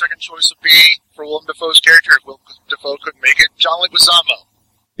who my second choice would be for Willem Dafoe's character if Willem Dafoe couldn't make it? John Leguizamo.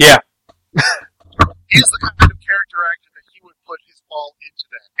 Yeah. He's the kind of character actor that he would put his ball into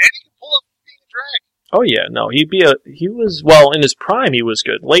that. And he can pull up being a drag. Oh yeah, no, in his prime he was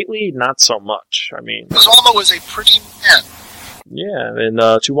good. Lately, not so much. I mean... Leguizamo was a pretty man. Yeah, and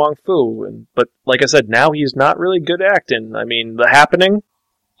Tu Wong Fu. But like I said, now he's not really good acting. I mean, The Happening...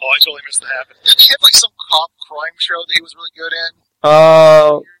 Oh, I totally missed The Happening. Didn't he have some cop crime show that he was really good in?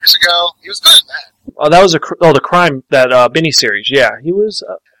 Years ago? He was good in that. Oh, that was the crime, that miniseries. Yeah, he was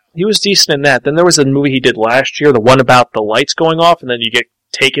decent in that. Then there was a movie he did last year, the one about the lights going off and then you get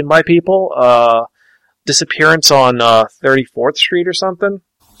taken by people. Disappearance on 34th Street or something.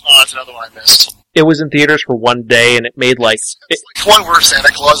 Oh, that's another one I missed. It was in theaters for one day and it made like... It's like one where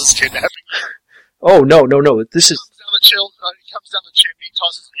Santa Claus is kidnapping. Oh, no. This is... He comes down the chimney,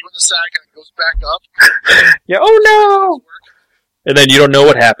 tosses you in the sack, and then goes back up. Yeah, oh no! And then you don't know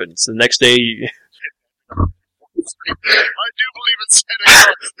what happens. The next day... I do believe it's Santa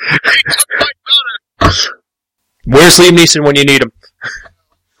Claus. He took my daughter! Where's Liam Neeson when you need him?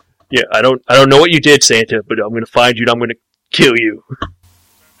 Yeah, I don't know what you did, Santa, but I'm going to find you and I'm going to kill you. We're going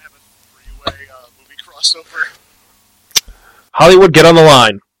to have a three-way movie crossover. Hollywood, get on the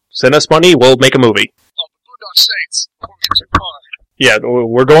line. Send us money, we'll make a movie. Oh, Boondock Saints. Before we get too far. Yeah,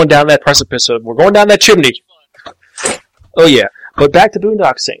 we're going down that precipice. We're going down that chimney. Oh, yeah. But back to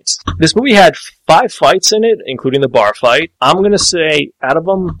Boondock Saints. This movie had 5 fights in it, including the bar fight. I'm going to say, out of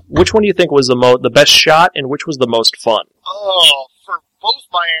them, which one do you think was the best shot and which was the most fun? Oh, for both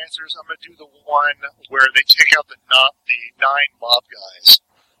my answers, I'm going to do the one where they take out the 9 mob guys.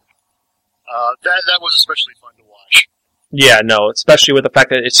 That was especially fun to watch. Yeah, no, especially with the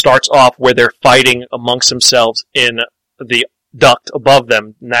fact that it starts off where they're fighting amongst themselves in the duct above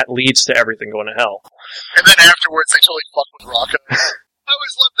them, and that leads to everything going to hell. And then afterwards, they totally fuck with Rocco. I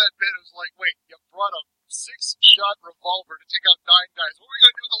always loved that bit. It was like, wait, you brought a 6-shot revolver to take out 9 guys. What are we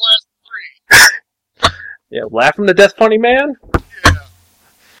going to do with the last 3? Yeah, laugh him to death, funny man?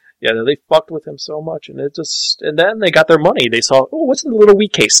 Yeah. Yeah, they fucked with him so much, and then they got their money. They saw, oh, what's in the little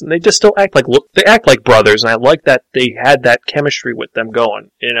wheat case? And they just still act like brothers, and I like that they had that chemistry with them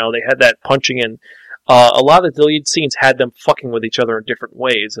going. You know, they had that punching in. A lot of the deleted scenes had them fucking with each other in different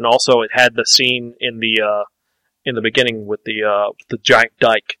ways, and also it had the scene in the beginning with the giant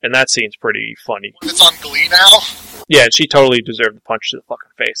dyke, and that scene's pretty funny. It's on Glee now? Yeah, and she totally deserved the punch to the fucking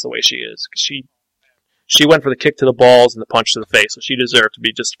face the way she is, because she went for the kick to the balls and the punch to the face, so she deserved to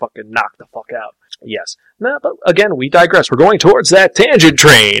be just fucking knocked the fuck out. Yes. No, but again, we digress. We're going towards that tangent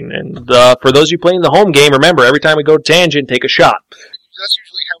train, and for those of you playing the home game, remember, every time we go tangent, take a shot. That's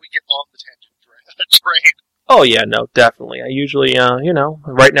usually how we get on the tangent train. Oh, yeah, no, definitely. I usually,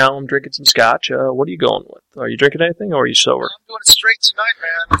 right now I'm drinking some scotch. What are you going with? Are you drinking anything, or are you sober? I'm doing it straight tonight,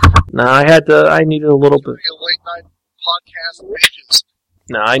 man. No, I needed a little bit. A late night podcast binges.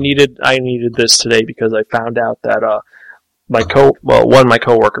 No, I needed this today because I found out that one of my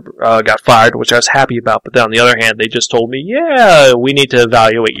coworker got fired, which I was happy about. But then on the other hand, they just told me, yeah, we need to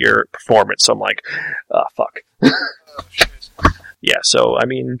evaluate your performance. So I'm like, fuck. Yeah, so I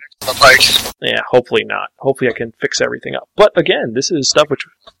mean, yeah, hopefully not. Hopefully I can fix everything up. But again, this is stuff which,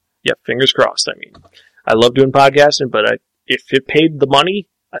 yeah, fingers crossed. I mean, I love doing podcasting, but if it paid the money,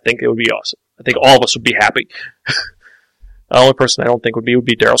 I think it would be awesome. I think all of us would be happy. The only person I don't think would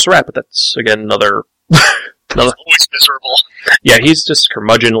be Daryl Surratt, but that's, again, another... Always miserable. Yeah, he's just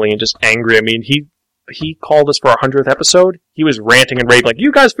curmudgeonly and just angry. I mean, he called us for our 100th episode. He was ranting and raving, like,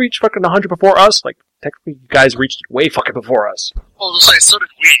 you guys reached fucking 100 before us? Like, technically, you guys reached it way fucking before us. Well, so did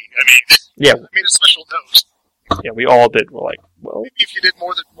we. I mean, yeah. I made a special note. Yeah, we all did. We're like, well... Maybe if you did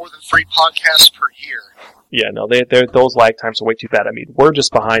more than 3 podcasts per year. Yeah, no, those lag times are way too bad. I mean, we're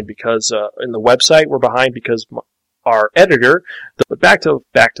just behind because, in the website, we're behind because... our editor, but back to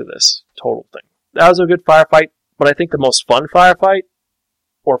this total thing. That was a good firefight, but I think the most fun firefight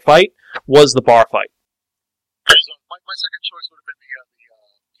or fight was the bar fight. My second choice would have been the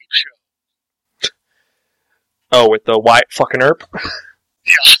Peep Show. Oh, with the Wyatt fucking Earp?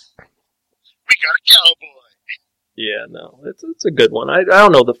 Yeah. We got a cowboy. Yeah, no, it's a good one. I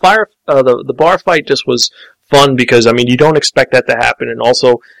don't know, the bar fight just was fun because, I mean, you don't expect that to happen, and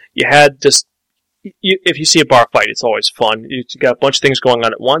also you had just if you see a bar fight, it's always fun. You got a bunch of things going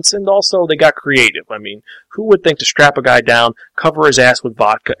on at once, and also they got creative. I mean, who would think to strap a guy down, cover his ass with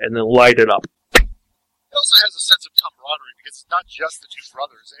vodka, and then light it up? It also has a sense of camaraderie, because it's not just the two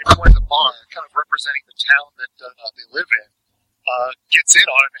brothers. Everyone at the bar, kind of representing the town that they live in, gets in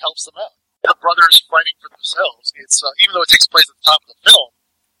on it and helps them out. The brothers fighting for themselves. It's even though it takes place at the top of the film,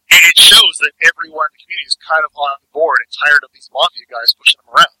 it shows that everyone in the community is kind of on board and tired of these mafia guys pushing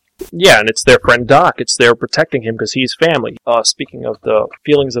them around. Yeah, and it's their friend Doc. It's their protecting him because he's family. Speaking of the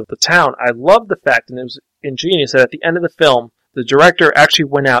feelings of the town, I love the fact, and it was ingenious, that at the end of the film, the director actually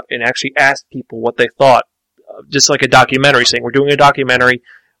went out and actually asked people what they thought, just like a documentary, saying, we're doing a documentary,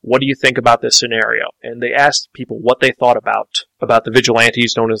 what do you think about this scenario? And they asked people what they thought about the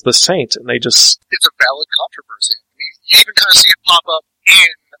vigilantes known as the Saints, and they just... It's a valid controversy. I mean, you even kind of see it pop up in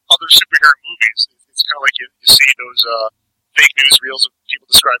other superhero movies. It's kind of like you see those fake news reels of people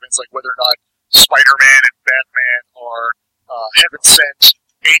describing it's like whether or not Spider-Man and Batman are heaven-sent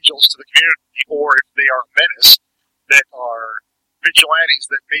angels to the community, or if they are a menace that are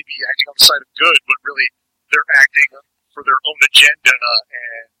vigilantes that may be acting on the side of good, but really they're acting for their own agenda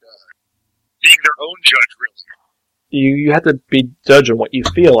and being their own judge, really. You have to be judging what you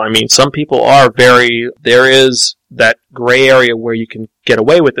feel. I mean, some people are there is that gray area where you can get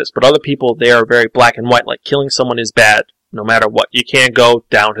away with this, but other people, they are very black and white, like killing someone is bad, no matter what. You can't go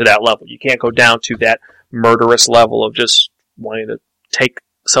down to that level. You can't go down to that murderous level of just wanting to take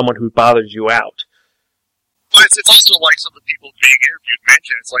someone who bothers you out. But it's also like some of the people being interviewed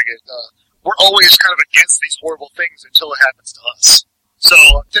mentioned, it's like we're always kind of against these horrible things until it happens to us. So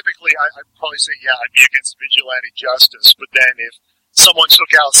typically I'd probably say, yeah, I'd be against vigilante justice, but then if someone took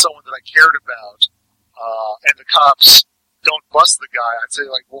out someone that I cared about, and the cops don't bust the guy, I'd say,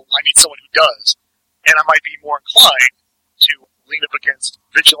 like, well, I need someone who does. And I might be more inclined to lean up against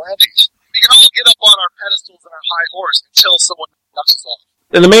vigilantes. We can all get up on our pedestals and our high horse until someone knocks us off.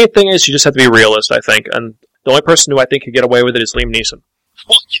 And the main thing is you just have to be a realist, I think. And the only person who I think could get away with it is Liam Neeson.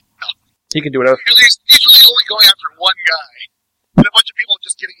 Well, yeah. He can do whatever. He's really only going after one guy, and a bunch of people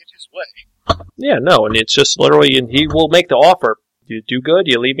just getting in his way. Yeah, no, and it's just literally, and he will make the offer. You do good,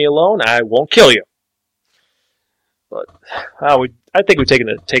 you leave me alone, I won't kill you. But I think we've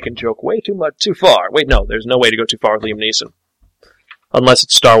taken joke way too far. Wait, no, there's no way to go too far with Liam Neeson. Unless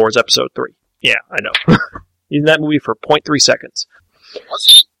it's Star Wars Episode 3. Yeah, I know. He's in that movie for 0.3 seconds. Was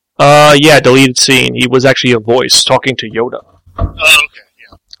he? Yeah, deleted scene. He was actually a voice talking to Yoda. Oh, okay,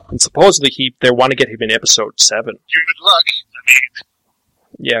 yeah. And supposedly they want to get him in episode 7. Good luck.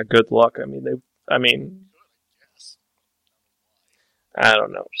 Yeah, good luck. I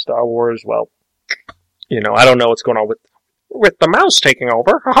don't know. Star Wars, well, I don't know what's going on with the mouse taking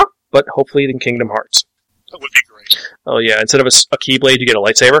over, but hopefully in Kingdom Hearts. That would be great. Oh yeah, instead of a Keyblade, you get a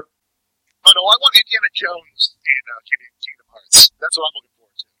lightsaber? Oh no, I want Indiana Jones in Kingdom Hearts. That's what I'm looking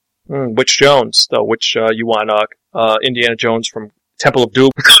forward to. Which Jones, though? Which you want? Indiana Jones from Temple of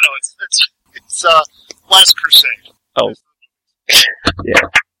Doom? No, it's Last Crusade. Oh. Yeah.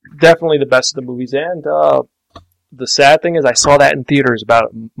 Definitely the best of the movies, and the sad thing is I saw that in theaters about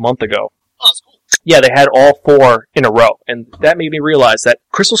a month ago. Oh, that's cool. Yeah, they had all 4 in a row, and that made me realize that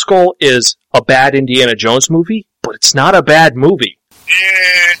Crystal Skull is a bad Indiana Jones movie, but it's not a bad movie.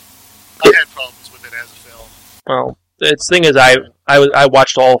 Yeah, I had problems with it as a film. Well, the thing is, I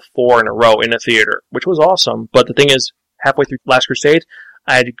watched all 4 in a row in a theater, which was awesome, but the thing is, halfway through Last Crusade,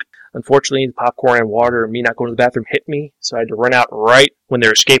 unfortunately, the popcorn and water and me not going to the bathroom hit me, so I had to run out right when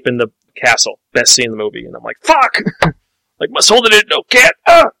they're escaping the castle. Best scene in the movie, and I'm like, fuck! Like, must hold it in, no cat!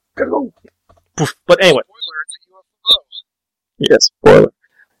 Gotta go! But anyway. Spoiler, it's a UFO. Yes, spoiler.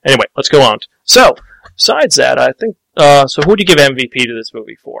 Anyway, let's go on. So, besides that, I think, so who would you give MVP to this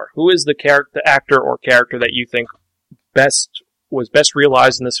movie for? Who is the actor or character that you think was best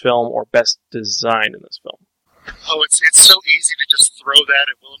realized in this film or best designed in this film? Oh, it's so easy to just throw that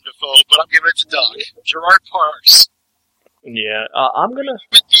at Willem Dafoe, but I'm giving it to Doc. Gerard Parks. Yeah, I'm gonna...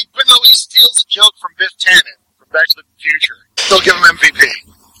 Even though he steals a joke from Biff Tannen from Back to the Future, still give him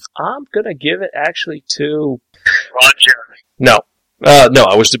MVP. I'm gonna give it actually to... Ron Jeremy. No. I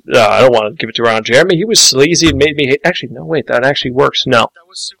don't want to give it to Ron Jeremy. He was sleazy and made me hate... Actually, no, wait, that actually works. No. That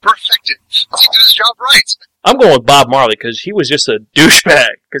was super effective. He did his job right. I'm going with Bob Marley, because he was just a douchebag.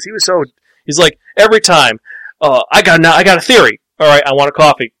 Because he was so... He's like, every time, I got a theory. Alright, I want a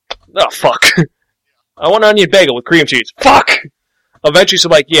coffee. Oh, fuck. I want an onion bagel with cream cheese. Fuck! Eventually, so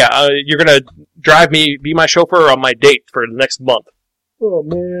like, yeah, you're gonna drive me, be my chauffeur on my date for the next month. Oh,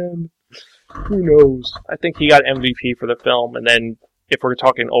 man. Who knows? I think he got MVP for the film, and then, if we're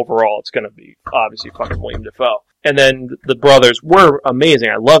talking overall, it's gonna be, obviously, fucking William Dafoe. And then, the brothers were amazing.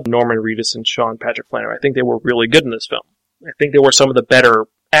 I love Norman Reedus and Sean Patrick Flannery. I think they were really good in this film. I think they were some of the better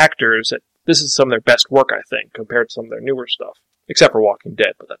actors. This is some of their best work, I think, compared to some of their newer stuff. Except for Walking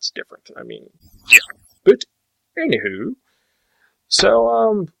Dead, but that's different. I mean, yeah. But, anywho.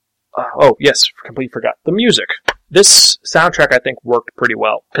 So, oh, yes, completely forgot. The music. This soundtrack, I think, worked pretty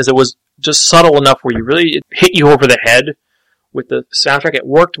well. Because it was just subtle enough where it hit you over the head with the soundtrack. It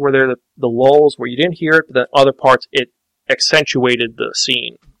worked where there are the lulls where you didn't hear it, but then other parts, it accentuated the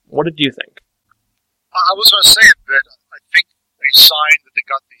scene. What did you think? I was going to say that I think a sign that they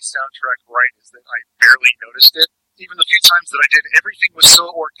got the soundtrack right is that I barely noticed it. Even the few times that I did, everything was so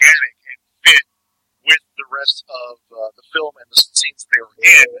organic and fit with the rest of the film and the scenes they were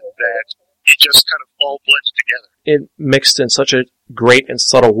in that it just kind of all blended together. It mixed in such a great and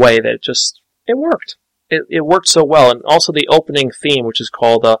subtle way that it worked. It worked so well. And also the opening theme, which is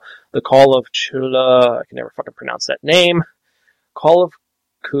called the Call of Chula. I can never fucking pronounce that name. Call of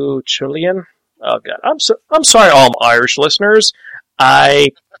Cuchulainn. Oh god, I'm sorry, all Irish listeners.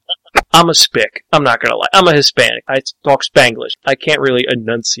 I'm a spick. I'm not gonna lie. I'm a Hispanic. I talk Spanglish. I can't really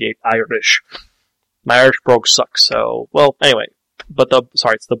enunciate Irish. My Irish brogue sucks. So, well, anyway. But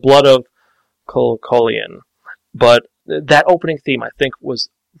it's the Blood of Cuchulainn. But that opening theme, I think, was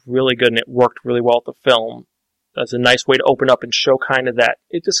really good, and it worked really well with the film. That's a nice way to open up and show kind of that.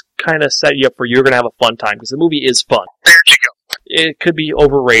 It just kind of set you up for you're gonna have a fun time because the movie is fun. There you go. It could be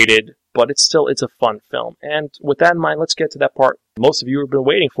overrated, but it's a fun film. And with that in mind, let's get to that part most of you have been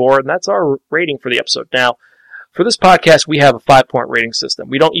waiting for, and that's our rating for the episode. Now, for this podcast, we have a 5-point rating system.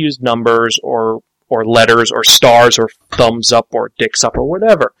 We don't use numbers or letters or stars or thumbs up or dicks up or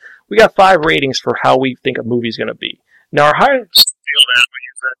whatever. We got 5 ratings for how we think a movie's going to be. Now, our highest...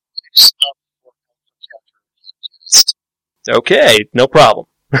 Okay, no problem.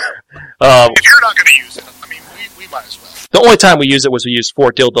 If you're not going to use it, I mean, we might as well. The only time we used it was we used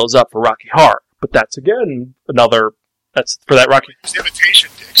 4 dildos up for Rocky Horror. But that's, again, that's for that Rocky... Imitation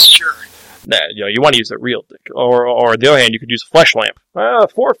dicks, sure. Nah, you want to use a real dick. Or on the other hand, you could use a flesh lamp.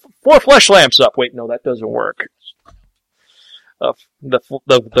 4 flesh lamps up. Wait, no, that doesn't work.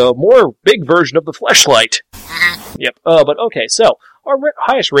 The more big version of the fleshlight. Yep. But okay, so our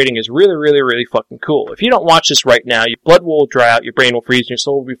highest rating is really, really, really fucking cool. If you don't watch this right now, your blood will dry out, your brain will freeze, and your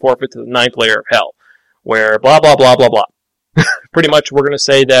soul will be forfeit to the 9th layer of hell. Where blah, blah, blah, blah, blah. Pretty much we're going to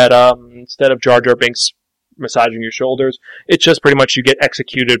say that instead of Jar Jar Binks massaging your shoulders, it's just pretty much you get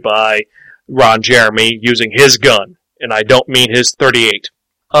executed by Ron Jeremy using his gun. And I don't mean his .38.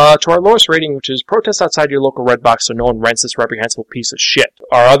 to our lowest rating, which is protest outside your local Redbox so no one rents this reprehensible piece of shit.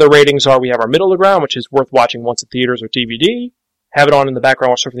 Our other ratings are, we have our middle ground, which is worth watching once in theaters or DVD, have it on in the background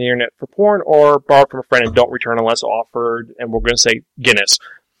while surfing the internet for porn, or borrow from a friend and don't return unless offered, and we're going to say Guinness.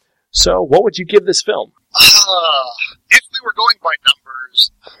 So, what would you give this film? If we were going by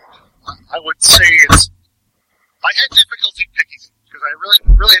numbers, I would say I had difficulty picking it, because I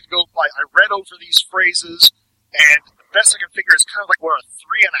really had to go by, I read over these phrases, and the best I can figure is kind of like where a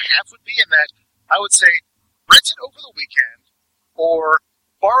 3.5 would be, in that I would say rent it over the weekend, or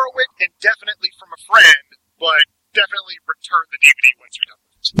borrow it indefinitely from a friend, but definitely return the DVD once you're done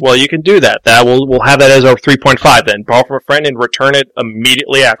with it. Well, you can do that. We'll have that as our 3.5 then. Borrow from a friend and return it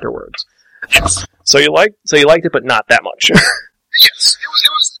immediately afterwards. Yes. So you liked it, but not that much. Yes, it was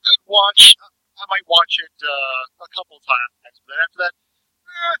a good watch. I might watch it a couple of times, but after that,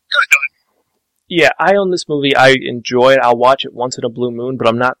 kind of done. Yeah, I own this movie. I enjoy it. I'll watch it once in a blue moon, but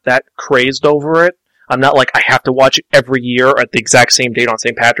I'm not that crazed over it. I'm not like I have to watch it every year at the exact same date on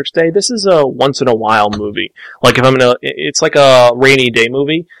St. Patrick's Day. This is a once in a while movie. Like it's like a rainy day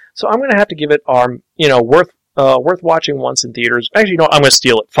movie. So I'm gonna have to give it worth watching once in theaters. Actually, I'm gonna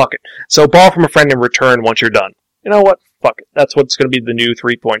steal it. Fuck it. So borrow from a friend and return once you're done. You know what? Fuck it. That's what's going to be the new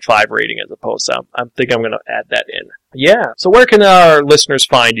 3.5 rating as opposed to, I think I'm going to add that in. Yeah. So where can our listeners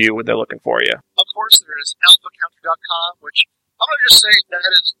find you when they're looking for you? Of course, there is alphacounter.com, which I'm going to just say that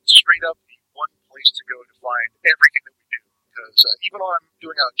is straight up the one place to go to find everything that we do. Because even though I'm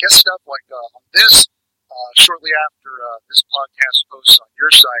doing guest stuff like on this, shortly after this podcast posts on your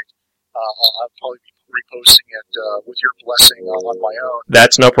site, I'll probably be reposting it with your blessing on my own.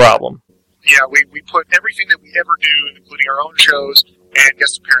 That's no problem. Yeah, we put everything that we ever do, including our own shows and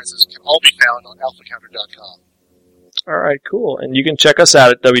guest appearances, can all be found on alphacounter.com. All right, cool. And you can check us out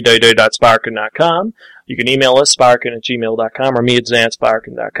at www.sparkin.com. You can email us, sparkin@gmail.com, or me at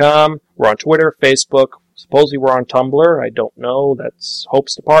zansparkin.com. We're on Twitter, Facebook. Supposedly we're on Tumblr. I don't know. That's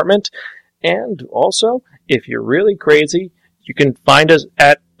Hope's department. And also, if you're really crazy, you can find us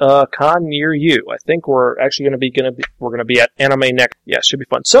at con near you. I think we're actually going to be at Anime Next. Yeah, it should be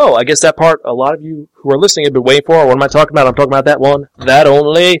fun. So, I guess that part, a lot of you who are listening have been waiting for. What am I talking about? I'm talking about that one. That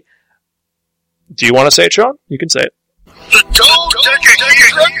only. Do you want to say it, Sean? You can say it.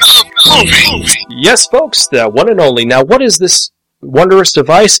 Yes, folks, the one and only. Now, what is this wondrous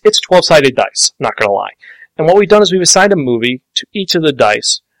device? It's 12-sided dice, not going to lie. And what we've done is we've assigned a movie to each of the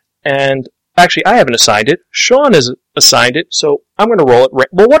dice, and actually, I haven't assigned it. Sean has assigned it, so I'm going to roll it.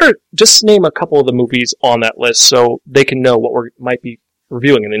 Well, just name a couple of the movies on that list so they can know what we might be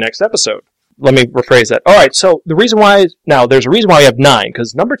reviewing in the next episode. Let me rephrase that. All right, so there's a reason why we have 9,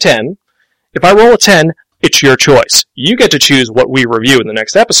 because number 10, if I roll a 10, it's your choice. You get to choose what we review in the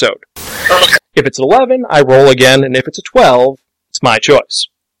next episode. Okay. If it's 11, I roll again, and if it's a 12, it's my choice.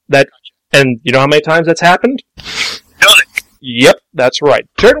 And you know how many times that's happened? None. Yep, that's right.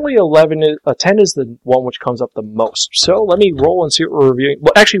 Generally, 10 is the one which comes up the most. So let me roll and see what we're reviewing.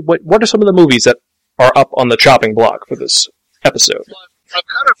 Well, actually, what are some of the movies that are up on the chopping block for this episode? Well, I've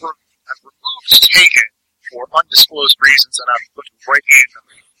kind of I've removed Taken for undisclosed reasons, and I'm putting right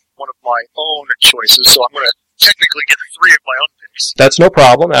in one of my own choices, so I'm going to technically get 3 of my own picks. That's no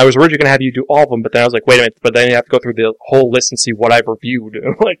problem. I was originally going to have you do all of them, but then I was like, wait a minute, but then you have to go through the whole list and see what I've reviewed.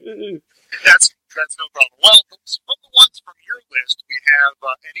 That's no problem. Well, from the ones from your list, we have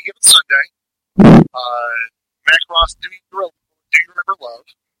Any Given Sunday, Macross, Do You Remember Love?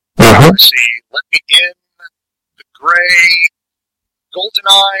 Let's see, Let Me In, The Gray,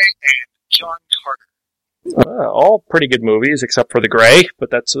 GoldenEye, and John Carter. All pretty good movies, except for The Gray, but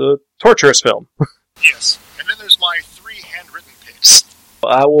that's a torturous film. Yes, and then there's my 3 handwritten picks.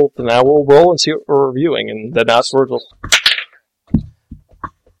 I will roll and see what we're reviewing, and then afterwards we'll...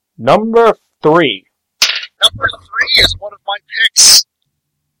 Number 3. Number 3 is one of my picks.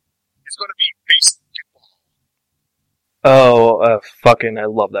 It's going to be Basketball. Oh, I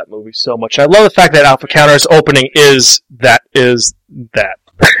love that movie so much. I love the fact that Alpha Counter's opening is that. I was going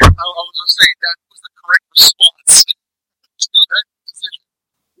to say, that was the correct response to that decision.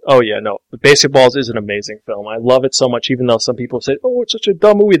 Oh yeah, no. Basketballs is an amazing film. I love it so much, even though some people say, oh, it's such a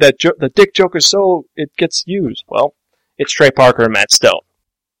dumb movie that the dick joke is so, it gets used. Well, it's Trey Parker and Matt Stone.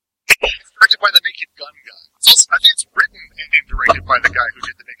 It's directed by the Naked Gun guy. I think it's written and directed by the guy who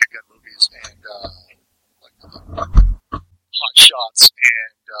did the Naked Gun movies and Hot Shots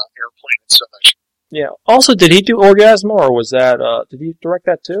and Airplane and stuff. Yeah. Also, did he do Orgasmo, or was that? Did he direct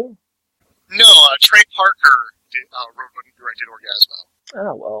that too? No, Trey Parker wrote and directed Orgasmo.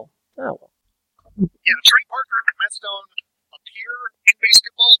 Oh well. Yeah, Trey Parker and Matt Stone appear in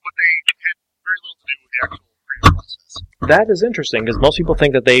Basketball, but they had very little to do with the actual creation process. That is interesting, because most people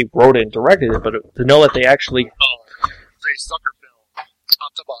think that they wrote it and directed it, but to know that they actually... Oh, it's a sucker film,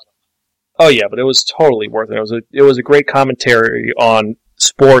 top to bottom. Oh yeah, but it was totally worth it. It was a great commentary on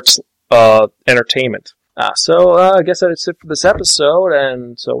sports entertainment. So I guess that's it for this episode,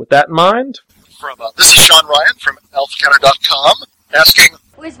 and so with that in mind... This is Sean Ryan from AlphaCounter.com asking...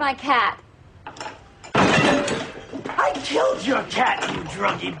 Where's my cat? I killed your cat, you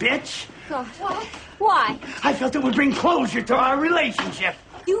druggy bitch. God, what? Why? I felt it would bring closure to our relationship.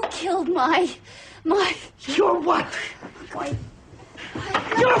 You killed my... Your what? Why?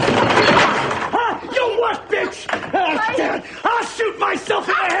 Your... Huh? Your what, bitch? Dad, I'll shoot myself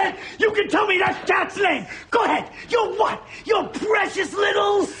in the head. You can tell me that cat's name. Go ahead. Your what? Your precious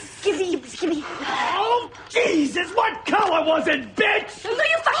little... Skippy. Oh, Jesus, what color was it, bitch? So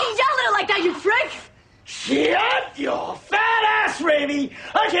you fucking yell at it like that, you prick! Shut your fat ass, Ravy!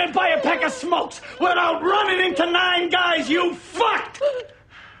 I can't buy a pack of smokes without running into 9 guys, you fucked!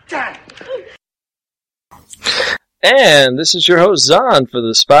 God. And this is your host, Zahn, for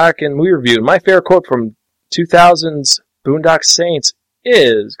the Spark and Movie Review. My favorite quote from 2000's Boondock Saints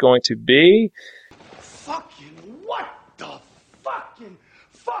is going to be... Fucking what the fucking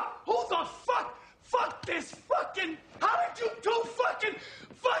fuck? Who the fuck? Fuck this fucking... How did you two fucking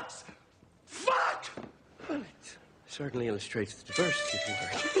fucks? Fuck! Well, it certainly illustrates the diversity of the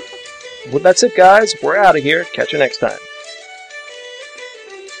word. Well, that's it, guys. We're out of here. Catch you next time.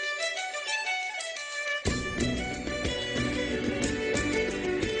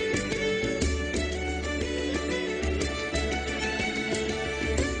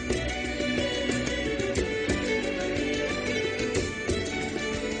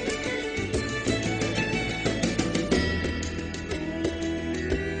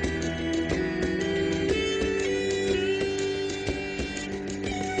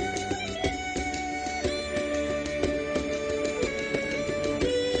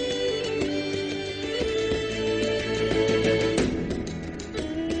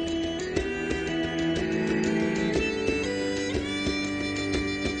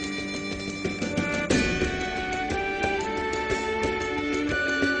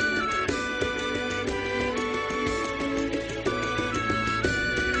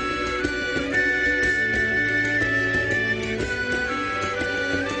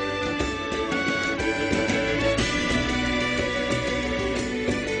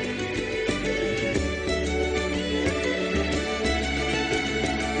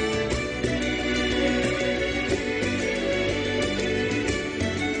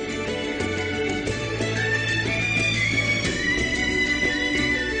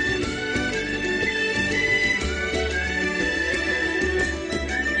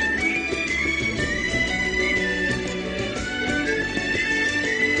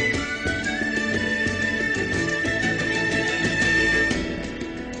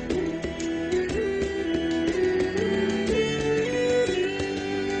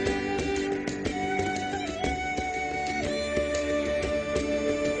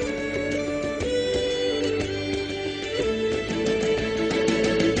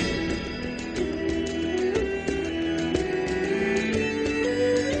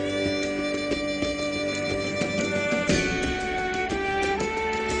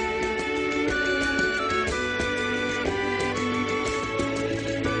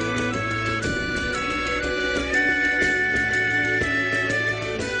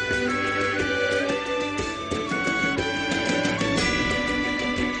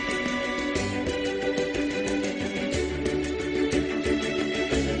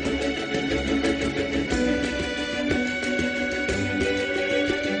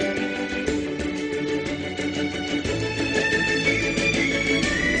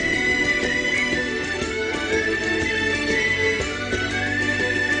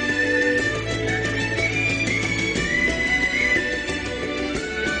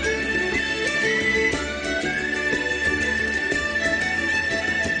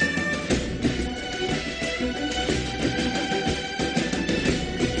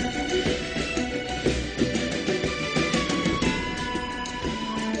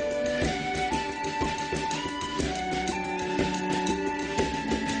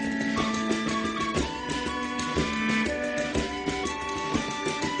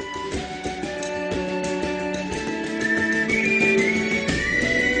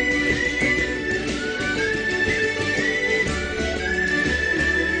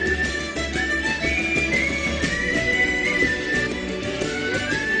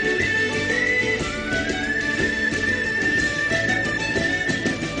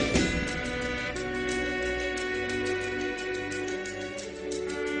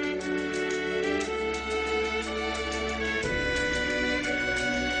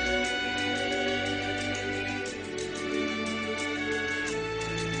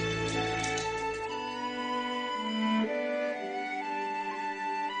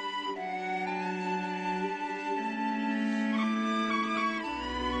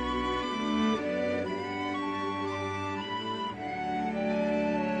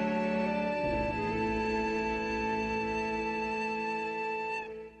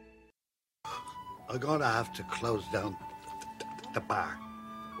 I'm gonna have to close down the bar.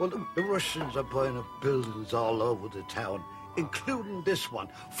 Well, the Russians are buying up buildings all over the town, including this one.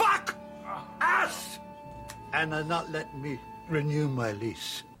 Fuck! Ass! And they're not letting me renew my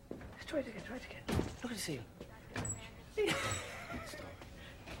lease. Try it again. Look at the ceiling. Thanks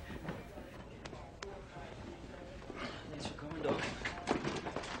for coming, Doc.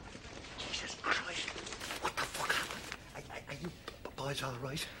 Jesus Christ. What the fuck happened? Are you boys all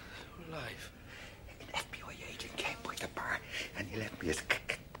right? We're alive. An FBI agent came by the bar and he left me his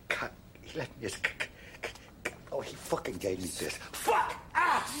Oh, he fucking gave me this. Fuck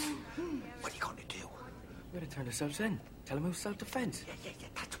ass! What are you gonna do? We're gonna turn ourselves in. Tell him it was self-defense. Yeah,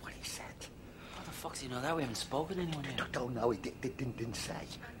 that's what he said. How the fuck's he know that? We haven't spoken to anyone yet. Don't know, he didn't say.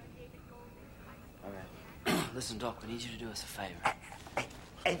 All right. Listen, Doc, we need you to do us a favor.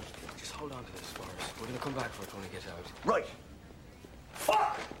 Hey. Just hold on to this for us. We're gonna come back for it when we get out. Right.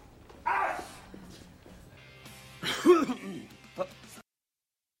 Fuck ass!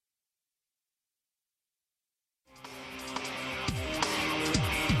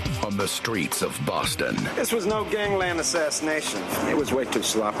 On the streets of Boston. This was no gangland assassination. It was way too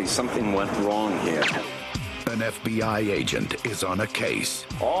sloppy. Something went wrong here. An FBI agent is on a case.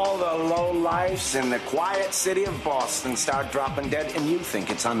 All the lowlifes in the quiet city of Boston start dropping dead, and you think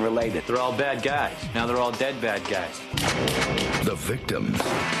it's unrelated. They're all bad guys. Now they're all dead bad guys. The victims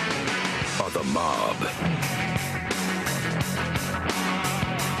are the mob.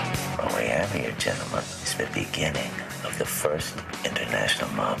 What we have here, gentlemen, is the beginning of the first international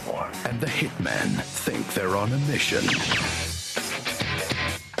mob war. And the hitmen think they're on a mission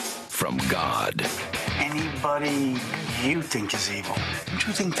from God. Anybody you think is evil, don't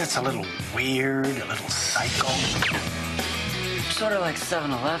you think that's a little weird, a little psycho? Sort of like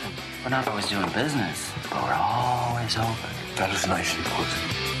 7-Eleven. We're not always doing business, but we're always open. That is nice and put.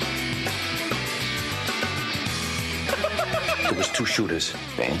 There was 2 shooters.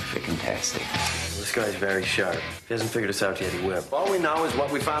 Bang, fantastic. This guy's very sharp. If he hasn't figured us out yet, he will. All we know is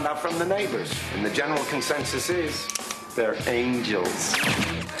what we found out from the neighbors. And the general consensus is they're angels.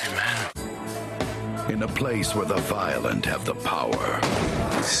 In a place where the violent have the power.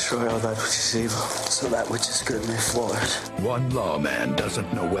 Destroy all that which is evil, so that which is good may flourish. One lawman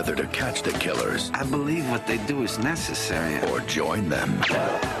doesn't know whether to catch the killers. I believe what they do is necessary. Or join them.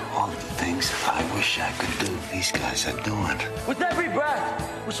 All the things I wish I could do, these guys are doing. With every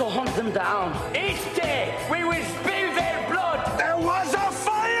breath, we shall hunt them down. Each day, we will spill their blood. There was a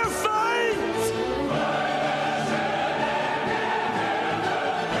firefight!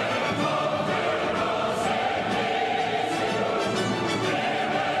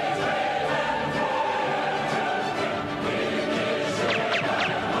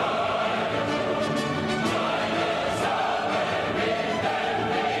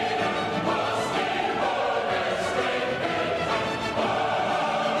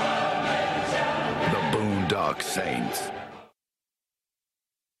 Saints.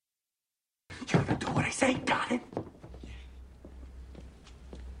 You ever do what I say? Got it?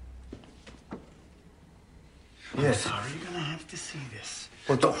 Yes. Sorry, you're gonna have to see this.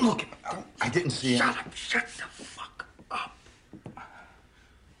 Well, don't look at me. I didn't see it. Shut up. Shut the fuck up.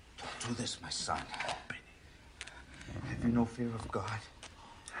 Don't do this, my son. Have you no fear of God?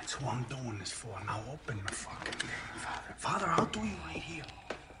 That's who I'm doing this for. Now open the fucking thing, Father. Father, I'll do you right here.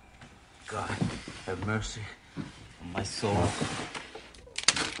 God, have mercy on my soul.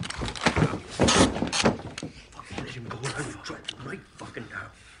 Fucking let him go. I will drop him right fucking down.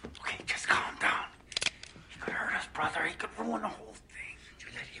 Okay, just calm down. He could hurt us, brother. He could ruin the whole thing. You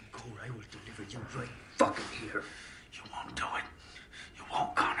let him go. I will deliver you right fucking here. You won't do it. You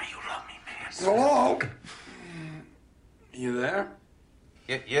won't, Connor. You love me, man. Hello? You there?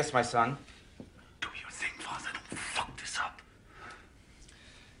 Yes, my son. Do your thing, Father. Don't fuck this up.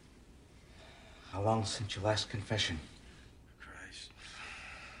 How long since your last confession? Christ.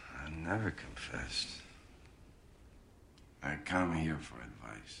 I never confessed. I come here for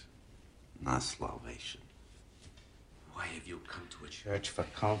advice, not salvation. Why have you come to a church for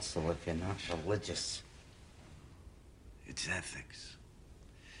counsel if you're not religious? It's ethics.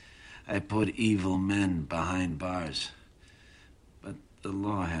 I put evil men behind bars. But the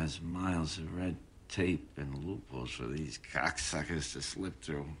law has miles of red tape and loopholes for these cocksuckers to slip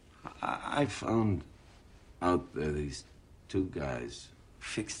through. I found out there these 2 guys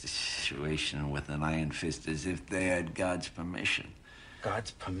fixed the situation with an iron fist as if they had God's permission.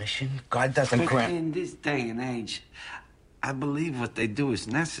 God's permission? God doesn't grant... In this day and age, I believe what they do is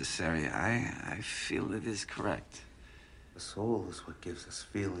necessary. I feel it is correct. The soul is what gives us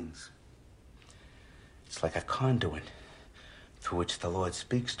feelings. It's like a conduit through which the Lord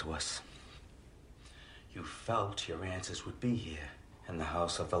speaks to us. You felt your answers would be here in the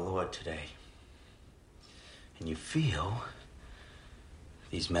house of the Lord today. And you feel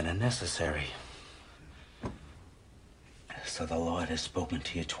these men are necessary. So the Lord has spoken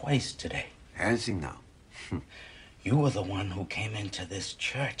to you twice today. Has he now? You were the one who came into this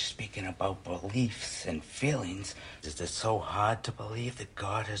church speaking about beliefs and feelings. Is it so hard to believe that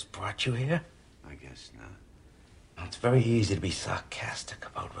God has brought you here? I guess not. Now, it's very easy to be sarcastic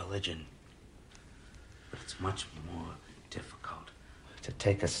about religion. But it's much more difficult to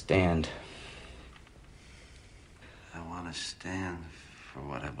take a stand. I want to stand for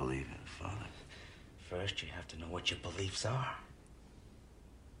what I believe in, Father. First, you have to know what your beliefs are.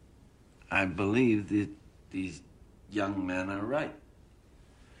 I believe that these young men are right.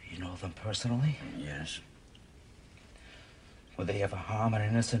 You know them personally? Yes. Would they ever harm an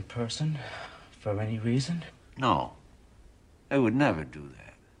innocent person for any reason? No. They would never do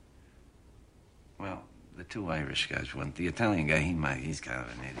that. Well, the two Irish guys wouldn't. The Italian guy, he's kind of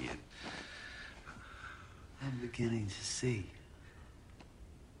an idiot. I'm beginning to see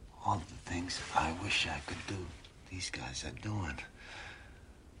all of the things I wish I could do. These guys are doing.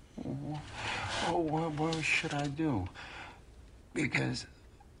 What should I do? Because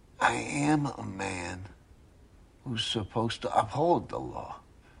I am a man who's supposed to uphold the law.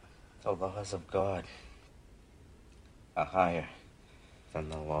 The laws of God are higher than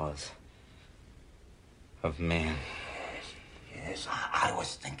the laws of man. Yes, I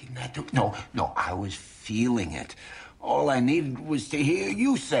was thinking that too. No, I was feeling it. All I needed was to hear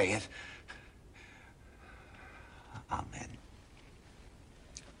you say it. Amen.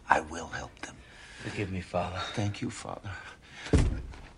 I will help them. Forgive me, Father. Thank you, Father.